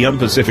 4 p.m.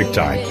 Pacific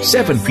Time,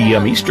 7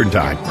 p.m. Eastern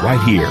Time,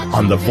 right here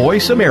on the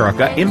Voice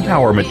America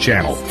Empowerment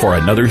Channel for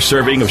another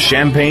serving of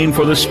champagne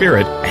for the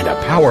spirit and a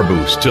power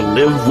boost to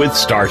live with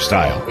star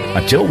style.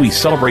 Until we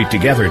celebrate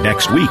together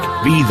next week,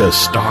 be the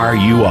star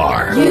you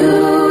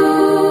are.